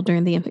of the elder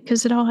and the infant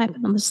because it all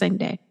happened on the same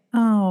day.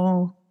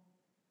 Oh,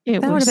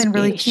 that would have been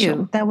really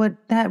cute.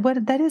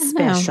 That is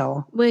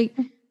special.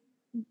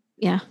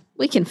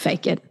 We can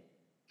fake it.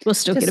 We'll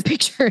still get a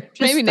picture.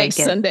 Maybe next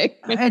Sunday.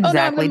 Exactly. Oh,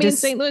 no, I'm going to be in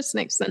St. Louis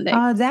next Sunday.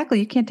 Exactly.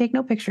 You can't take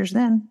no pictures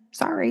then.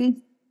 Sorry.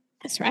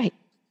 That's right.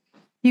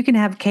 You can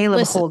have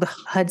Caleb hold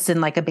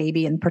Hudson like a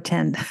baby and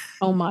pretend.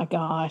 Oh my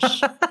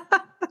gosh.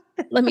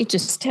 Let me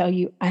just tell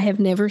you, I have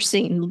never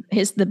seen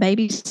the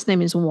baby's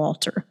name is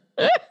Walter.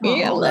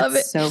 I love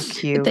it. So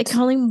cute. But they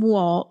call him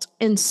Walt.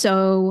 And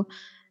so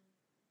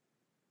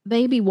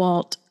baby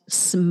Walt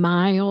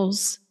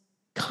smiles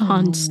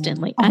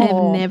constantly. I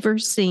have never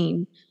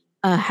seen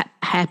a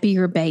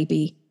happier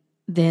baby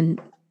than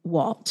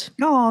Walt.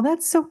 Oh,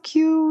 that's so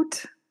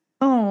cute.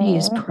 Oh, he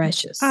is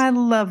precious. I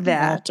love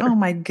that. Walter. Oh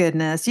my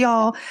goodness.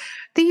 Y'all,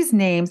 these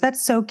names,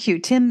 that's so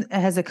cute. Tim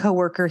has a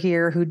coworker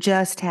here who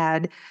just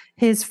had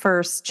his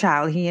first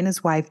child. He and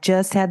his wife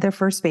just had their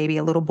first baby,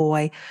 a little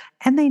boy,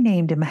 and they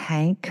named him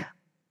Hank.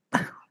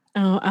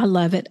 Oh, I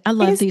love it. I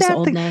love these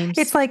old names.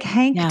 It's like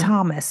Hank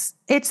Thomas.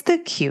 It's the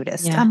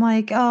cutest. I'm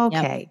like,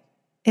 okay. Yep.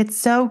 It's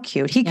so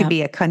cute. He could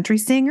be a country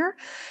singer.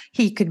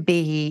 He could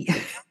be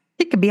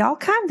all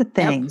kinds of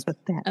things with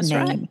that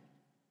name. Right.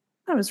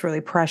 That was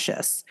really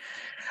precious.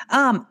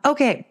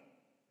 Okay.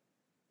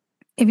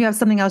 If you have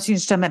something else, you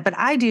can jump in. But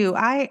I do.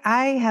 I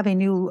have a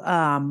new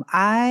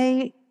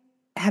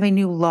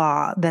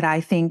law that I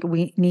think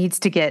needs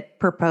to get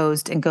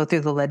proposed and go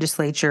through the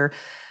legislature.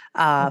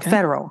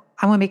 Federal.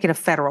 I want to make it a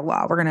federal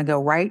law. We're going to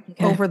go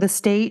over the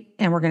state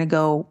and we're going to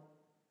go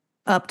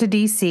up to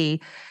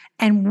DC.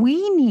 And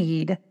we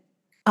need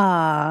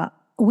a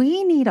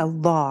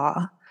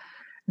law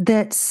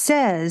that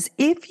says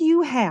if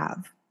you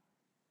have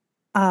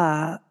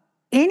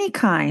any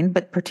kind,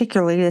 but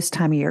particularly this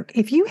time of year,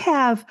 if you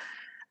have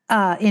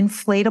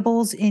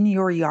inflatables in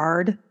your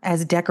yard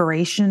as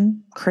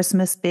decoration,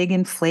 Christmas big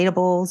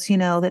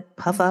inflatables, that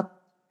puff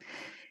up,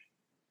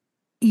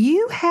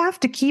 you have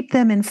to keep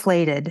them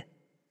inflated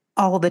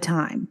all the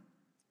time.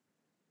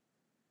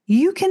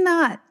 You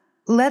cannot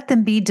let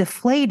them be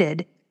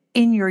deflated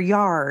in your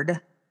yard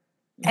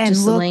and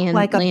just look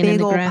like a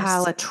big old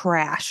pile of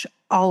trash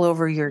all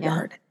over your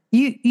yard.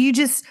 We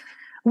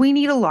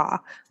need a law.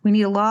 We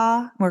need a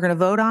law. We're going to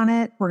vote on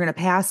it. We're going to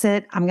pass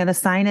it. I'm going to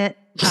sign it.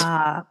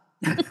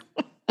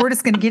 We're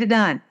just going to get it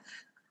done.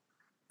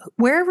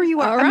 Wherever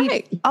you are. I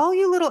mean, all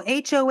you little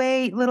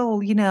HOA, little,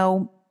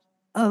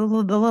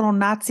 the little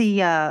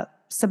Nazi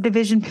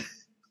subdivision.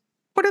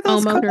 What are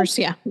those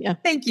homeowners? called? Yeah.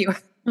 Thank you.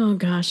 Oh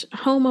gosh,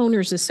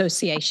 homeowners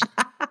association.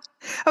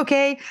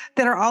 okay,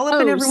 that are all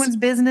up in everyone's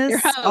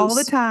business all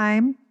the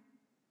time.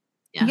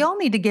 Yeah. Y'all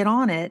need to get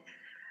on it.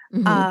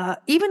 Mm-hmm.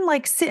 Even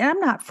like, I'm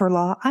not for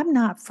law. I'm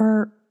not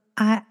for,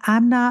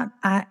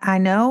 I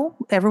know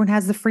everyone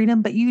has the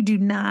freedom, but you do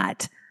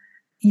not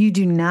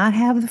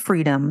have the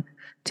freedom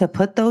to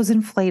put those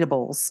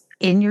inflatables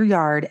in your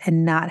yard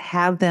and not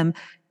have them.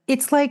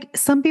 It's like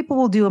some people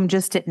will do them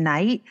just at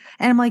night.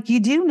 And I'm like, you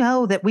do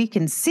know that we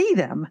can see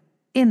them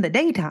in the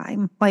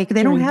daytime. Like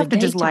they don't have to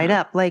just light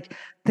up. Like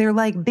they're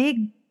like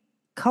big,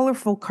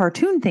 colorful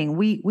cartoon thing.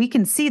 We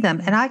can see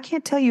them. And I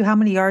can't tell you how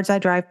many yards I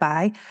drive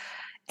by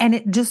and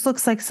it just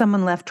looks like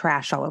someone left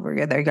trash all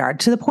over their yard,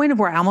 to the point of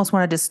where I almost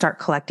wanted to start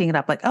collecting it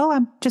up. Like, oh,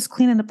 I'm just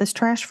cleaning up this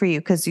trash for you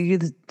because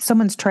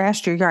someone's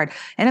trashed your yard.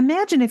 And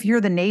imagine if you're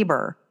the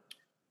neighbor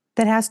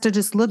that has to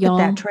just look at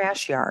that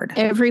trash yard.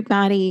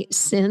 Everybody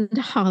send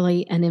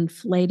Holly an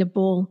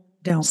inflatable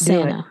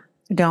Santa.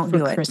 Don't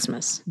do it.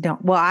 Christmas.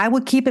 Don't. Well, I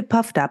will keep it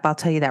puffed up. I'll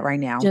tell you that right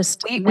now.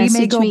 Just we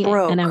may go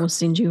broke, and I will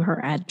send you her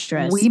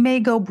address. We may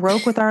go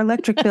broke with our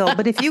electric bill,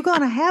 but if you're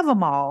going to have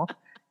them all,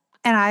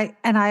 and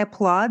I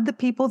applaud the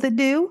people that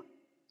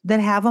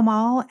have them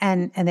all,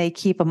 and they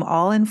keep them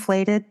all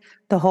inflated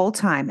the whole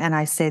time. And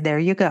I say, there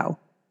you go.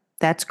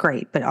 That's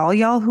great. But all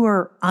y'all who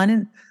are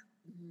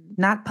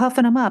not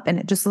puffing them up and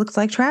it just looks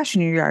like trash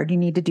in your yard, you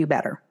need to do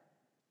better.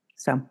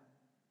 So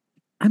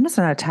I'm just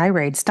on a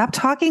tirade. Stop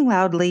talking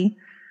loudly.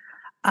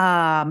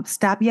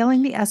 Stop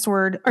yelling the S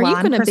word while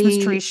I'm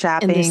Christmas tree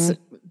shopping. In this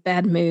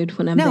bad mood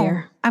when I'm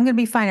there? I'm going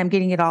to be fine. I'm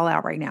getting it all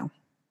out right now.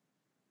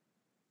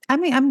 I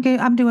mean, I'm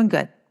doing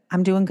good.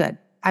 I'm doing good.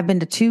 I've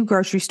been to 2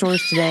 grocery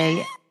stores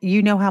today.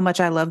 You know how much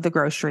I love the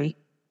grocery.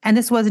 And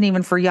this wasn't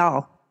even for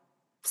y'all.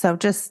 So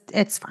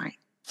it's fine.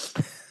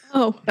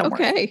 Oh,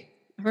 okay.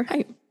 All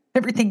right.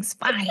 Everything's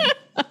fine.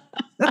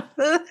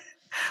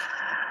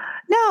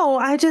 No,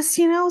 I just,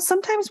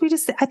 sometimes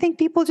I think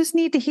people just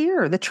need to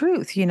hear the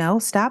truth,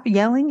 stop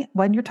yelling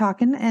when you're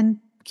talking and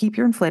keep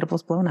your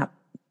inflatables blown up.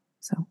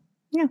 So,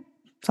 yeah,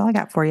 that's all I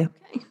got for you.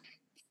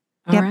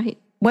 Okay. All right.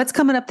 What's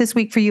coming up this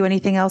week for you?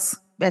 Anything else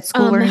at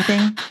school or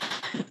anything?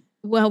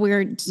 Well,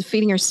 we're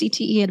defeating our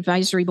CTE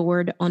advisory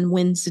board on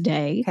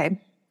Wednesday.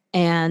 Okay.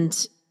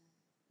 And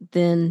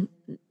then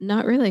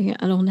not really.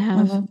 I don't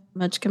have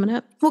much coming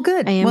up. Well,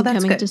 good. I am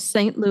coming good. to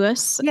St.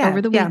 Louis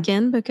over the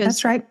weekend because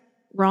that's right.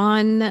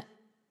 Ron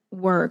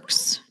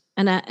works.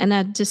 And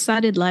I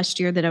decided last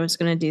year that I was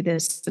going to do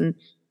this, and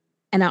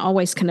I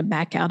always kind of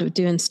back out of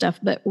doing stuff.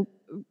 But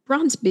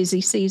Ron's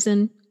busy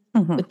season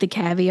with the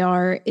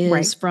caviar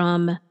is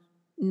from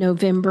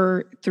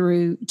November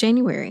through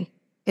January.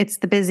 It's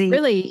the busy,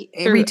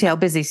 retail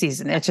busy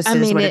season. It just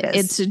is what it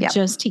is. It's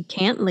just he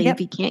can't leave.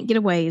 He can't get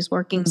away. He's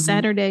working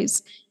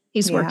Saturdays.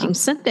 He's working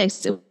Sundays.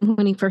 So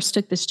when he first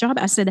took this job,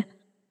 I said,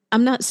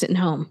 I'm not sitting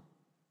home.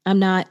 I'm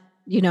not,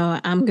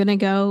 I'm going to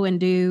go and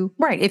do.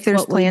 Right. If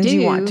there's plans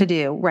you want to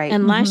do. Right.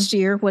 And last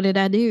year, what did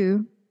I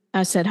do?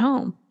 I sat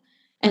home.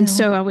 And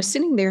so I was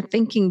sitting there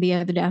thinking the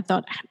other day, I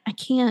thought, I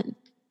can't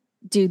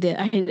do that.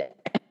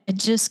 I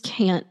just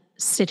can't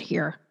sit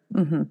here.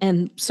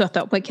 And so I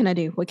thought, what can I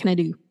do? What can I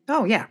do?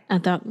 Oh, yeah. I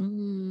thought,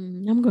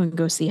 I'm going to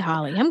go see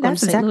Holly. I'm going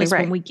to St. Louis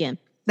one weekend.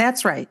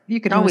 That's right.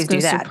 You can always do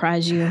that.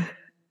 Surprise you.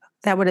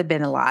 That would have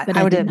been a lot. But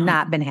I would have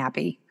not been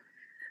happy.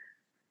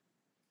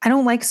 I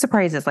don't like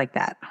surprises like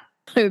that.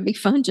 It would be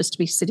fun just to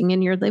be sitting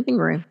in your living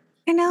room.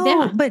 I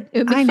know, but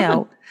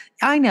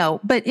I know,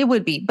 but it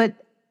would be. But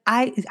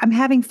I'm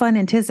having fun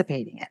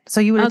anticipating it.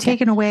 So you would have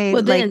taken away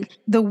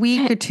the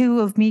week or 2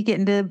 of me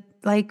getting to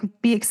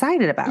be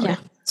excited about it.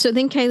 So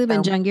then Caleb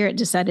and John Garrett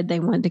decided they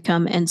wanted to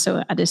come. And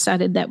so I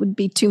decided that would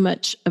be too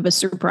much of a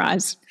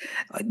surprise.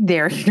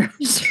 There you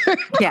go.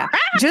 Yeah.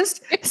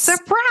 Just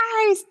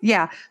surprise.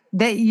 Yeah.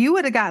 That you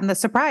would have gotten the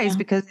surprise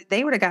because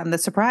they would have gotten the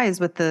surprise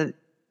with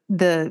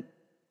the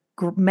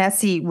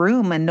messy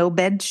room and no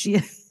bed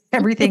sheet,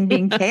 everything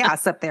being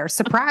chaos up there.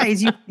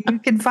 Surprise. You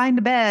can find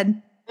a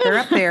bed. They're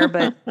up there,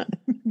 but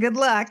good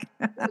luck.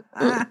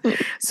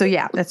 So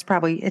yeah, it's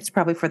probably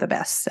for the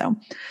best. So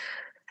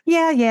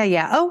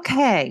yeah.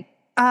 Okay.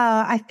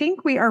 I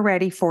think we are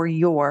ready for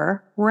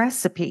your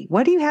recipe.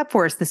 What do you have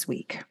for us this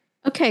week?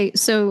 Okay,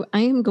 so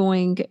I am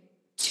going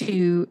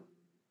to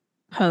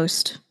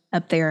post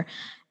up there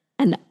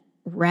an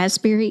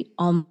raspberry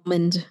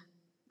almond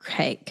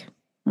cake.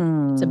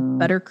 It's a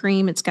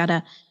buttercream. It's got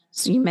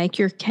so you make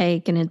your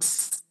cake and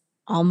it's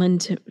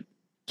almond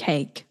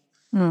cake.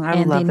 I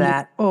would love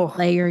that.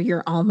 Layer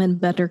your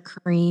almond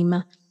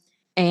buttercream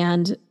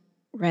and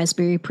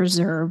raspberry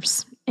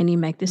preserves, and you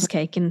make this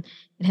cake, and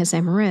it has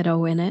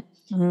amaretto in it.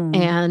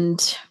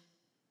 And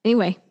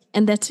anyway,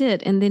 and that's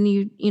it. And then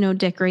you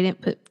decorate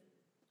it, put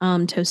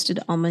toasted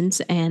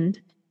almonds and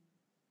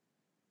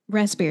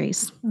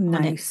raspberries.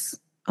 Nice.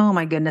 Oh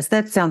my goodness.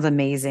 That sounds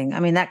amazing.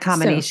 I mean, that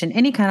combination,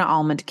 any kind of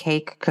almond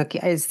cake cookie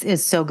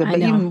is so good, but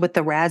even with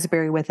the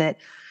raspberry with it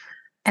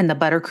and the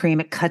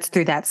buttercream, it cuts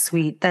through that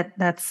sweet.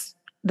 That's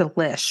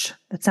delish.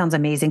 That sounds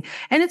amazing.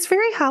 And it's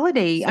very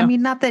holiday. I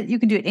mean, not that you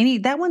can do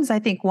it that one's, I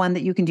think, one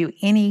that you can do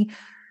any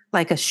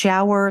like a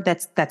shower.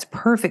 That's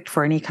perfect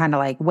for any kind of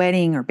like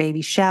wedding or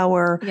baby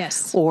shower.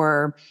 Yes.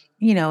 Or,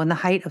 in the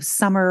height of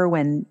summer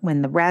when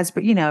the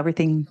raspberry,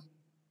 everything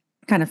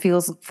kind of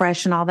feels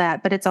fresh and all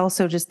that. But it's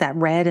also just that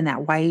red and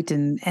that white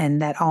and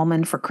that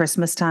almond for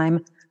Christmas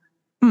time.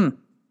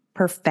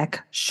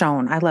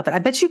 Perfection. I love it. I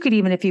bet you could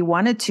even, if you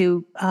wanted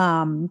to,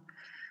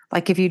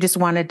 like if you just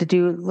wanted to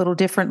do a little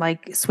different,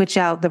 like switch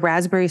out the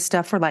raspberry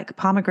stuff for like a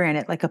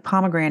pomegranate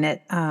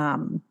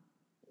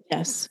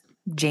Yes.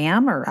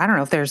 jam, or I don't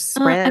know if there's I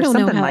spread or don't know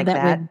something how like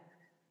that.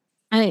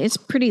 It's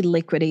pretty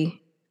liquidy.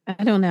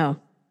 I don't know.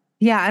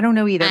 Yeah, I don't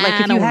know either. Like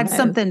if you had know.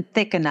 something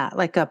thick enough,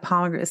 like a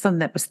pomegranate, something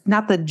that was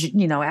not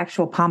the,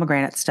 actual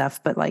pomegranate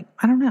stuff, but like,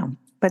 I don't know.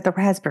 But the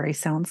raspberry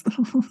sounds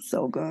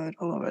so good.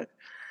 I love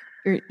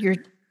it. You're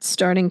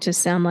starting to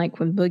sound like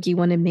when Boogie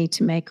wanted me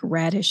to make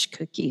radish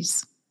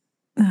cookies.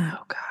 Oh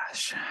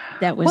gosh.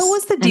 What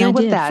was the deal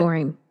with that for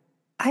him?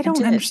 I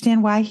don't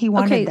understand why he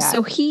wanted that.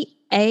 So he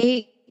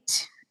ate,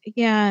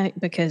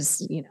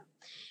 because,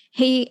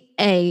 he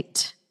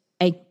ate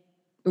a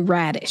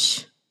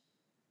radish.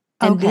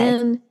 And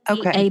then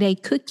he ate a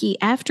cookie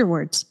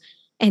afterwards.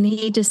 And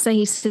he just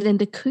said, and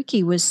the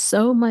cookie was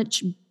so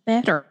much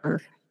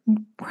better.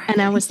 Right.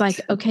 And I was like,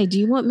 okay, do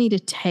you want me to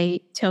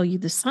tell you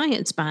the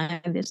science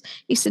behind this?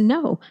 He said,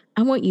 no,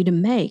 I want you to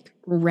make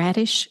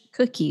radish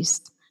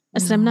cookies. I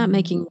said, I'm not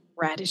making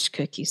radish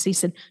cookies. He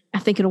said, I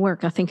think it'll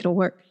work.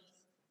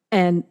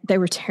 And they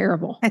were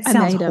terrible. It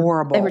sounds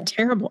horrible. They were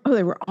terrible. Oh,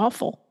 they were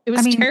awful. It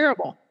was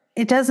terrible.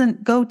 It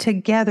doesn't go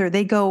together.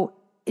 They go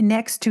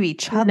next to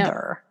each other.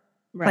 No.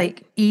 Right.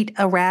 Like eat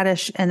a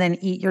radish and then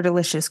eat your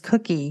delicious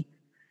cookie,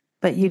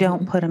 but you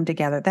don't put them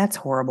together. That's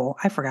horrible.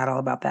 I forgot all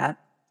about that.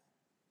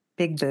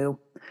 Big boo.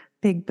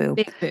 Big boo.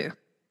 Big boo.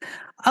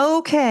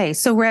 Okay.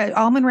 So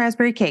almond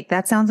raspberry cake.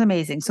 That sounds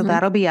amazing. So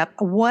that'll be up.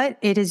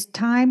 It is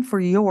time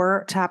for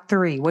your top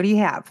 3. What do you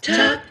have?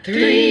 Top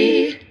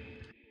 3.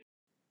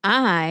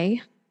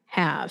 I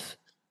have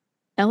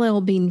LL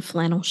Bean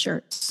flannel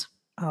shirts.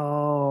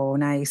 Oh,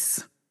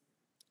 nice.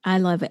 I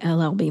love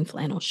LL Bean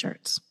flannel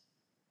shirts.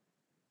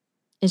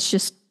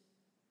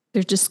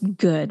 They're just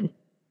good.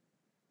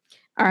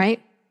 All right.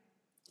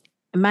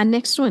 My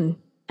next one,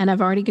 and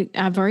I've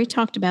already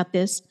talked about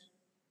this,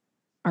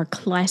 are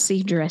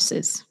classy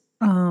dresses.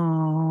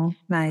 Oh,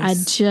 nice. I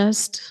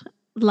just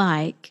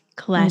like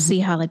classy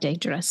holiday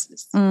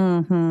dresses.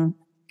 Mm-hmm.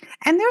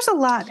 And there's a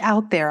lot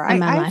out there. And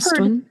my last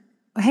one.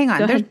 Hang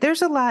on.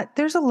 There's a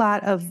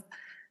lot of,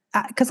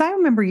 because I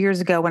remember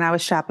years ago when I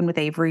was shopping with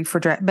Avery for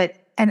dress,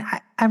 and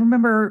I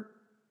remember,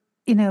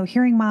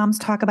 hearing moms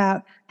talk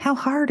about how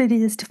hard it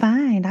is to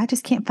find. I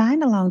just can't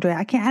find a long dress.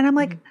 I can't. And I'm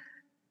like,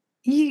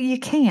 you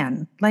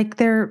can. Like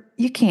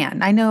you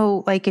can. I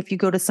know, like if you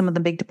go to some of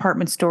the big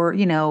department store,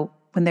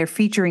 when they're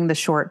featuring the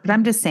short, but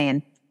I'm just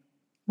saying,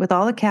 with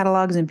all the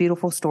catalogs and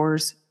beautiful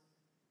stores,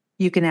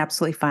 you can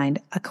absolutely find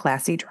a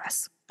classy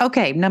dress.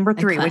 Okay, number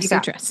 3. What do you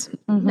got? Dress.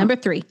 Mm-hmm. Number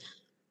 3,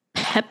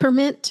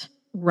 peppermint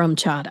rum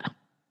chata.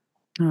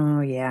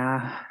 Oh,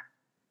 yeah.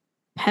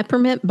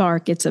 Peppermint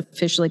bark. It's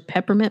officially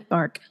peppermint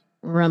bark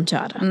rum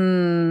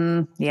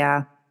chata.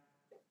 Yeah.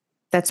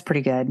 That's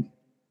pretty good.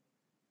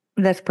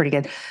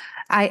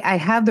 I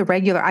have the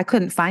regular. I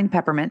couldn't find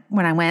peppermint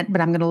when I went, but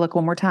I'm going to look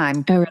one more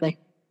time. Oh, really?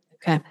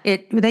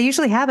 Okay. They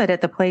usually have it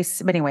at the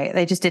place. But anyway,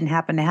 they just didn't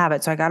happen to have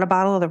it. So I got a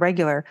bottle of the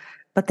regular,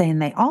 but then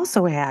they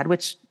also had,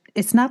 which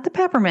it's not the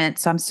peppermint.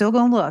 So I'm still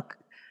going to look,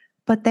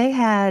 but they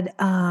had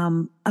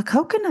a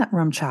coconut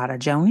rum chata,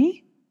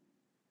 Joni.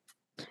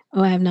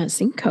 Oh, I have not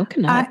seen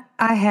coconut.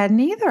 I hadn't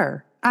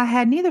either.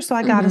 So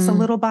I got us a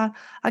little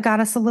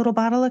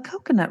bottle of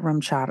coconut rum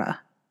chata.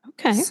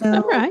 Okay. So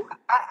all right.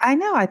 I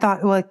know. I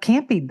thought, well, it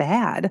can't be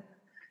bad.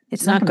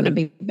 It's not going to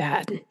be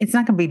bad. It's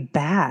not going to be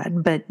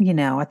bad, but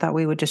I thought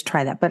we would just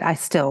try that. But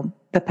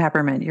the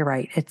peppermint, you're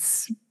right.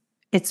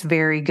 It's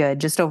very good.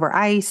 Just over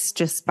ice,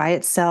 just by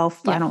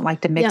itself. Yeah. I don't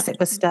like to mix it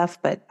with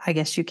stuff, but I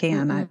guess you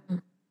can.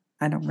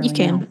 I don't really know. You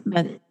can,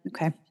 but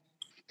okay.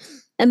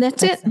 And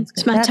that's it.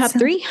 It's my top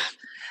 3.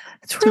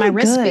 It's really my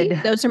recipe.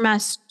 good. Those are my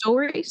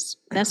stories.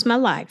 That's my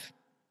life.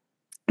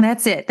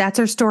 That's it. That's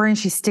her story, and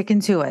she's sticking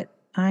to it.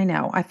 I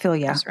know. I feel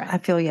you. That's right. I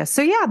feel you.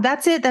 So yeah,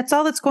 that's it. That's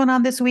all that's going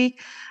on this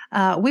week.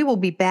 We will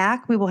be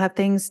back. We will have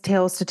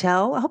tales to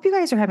tell. I hope you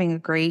guys are having a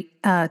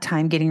great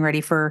time getting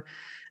ready for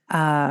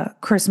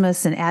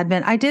Christmas and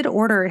Advent. I did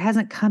order. It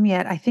hasn't come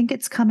yet. I think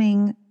it's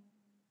coming.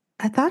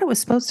 I thought it was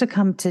supposed to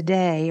come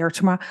today or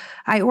tomorrow.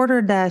 I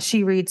ordered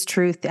She Reads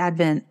Truth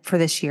Advent for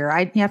this year.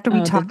 After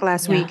we talked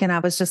last week, and I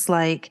was just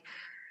like,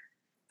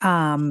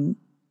 I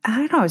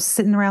don't know. I was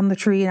sitting around the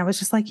tree, and I was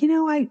just like,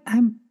 I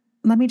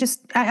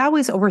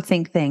always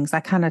overthink things.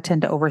 I kind of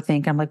tend to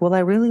overthink. I'm like, will I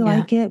really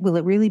like it? Will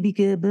it really be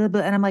good? Blah,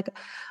 blah. And I'm like,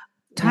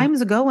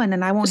 time's going,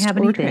 and I won't have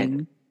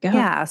anything.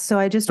 Yeah. So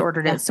I just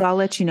ordered it. So I'll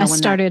let you know.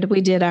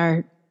 We did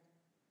our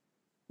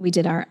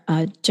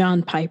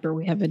John Piper.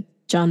 We have a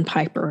John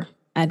Piper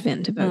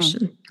Advent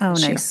devotion. Oh,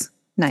 nice.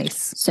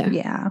 Nice. So,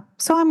 yeah.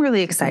 So I'm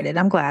really excited.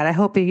 I'm glad. I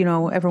hope,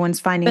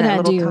 everyone's finding that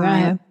little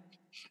time.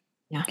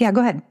 Yeah,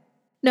 go ahead.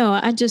 No,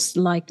 I just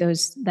like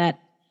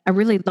I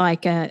really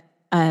like a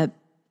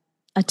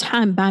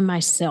time by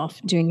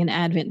myself doing an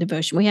Advent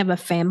devotion. We have a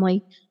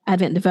family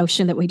Advent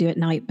devotion that we do at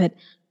night, but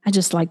I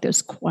just like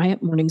those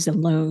quiet mornings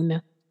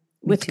alone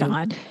with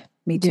God.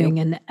 Me too. Doing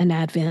an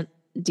Advent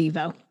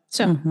Devo.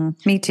 So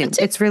me too.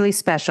 It's really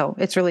special.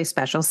 It's really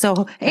special.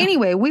 So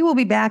anyway, we will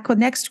be back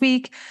next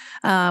week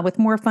with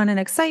more fun and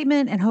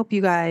excitement, and hope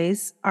you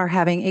guys are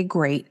having a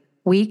great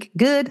week.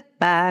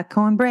 Goodbye,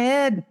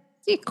 cornbread.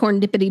 See you, corn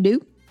dippity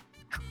doo.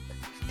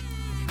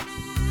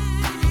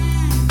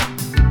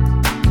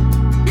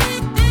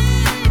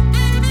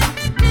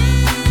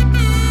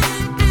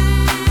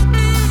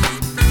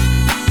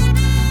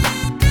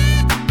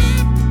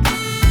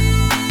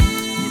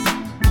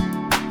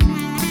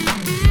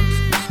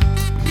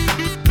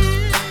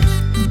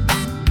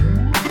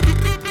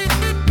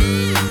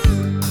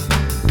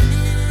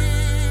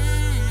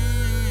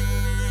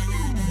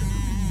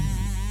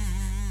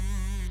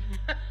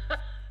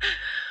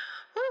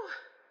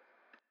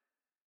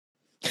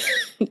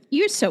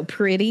 You're so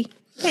pretty.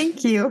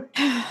 Thank you.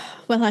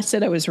 Well, I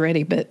said I was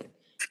ready, but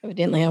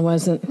evidently I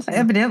wasn't. So.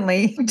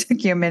 Evidently. It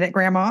took you a minute,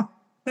 Grandma.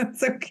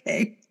 That's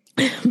okay.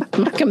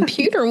 My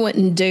computer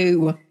wouldn't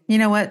do. You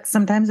know what?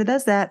 Sometimes it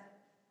does that.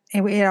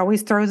 It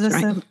always throws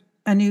us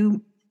a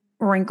new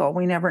wrinkle.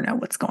 We never know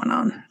what's going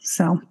on.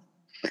 So,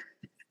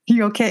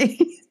 you okay?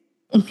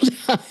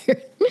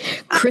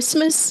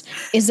 Christmas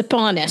is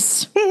upon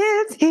us.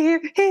 It's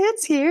here.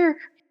 It's here.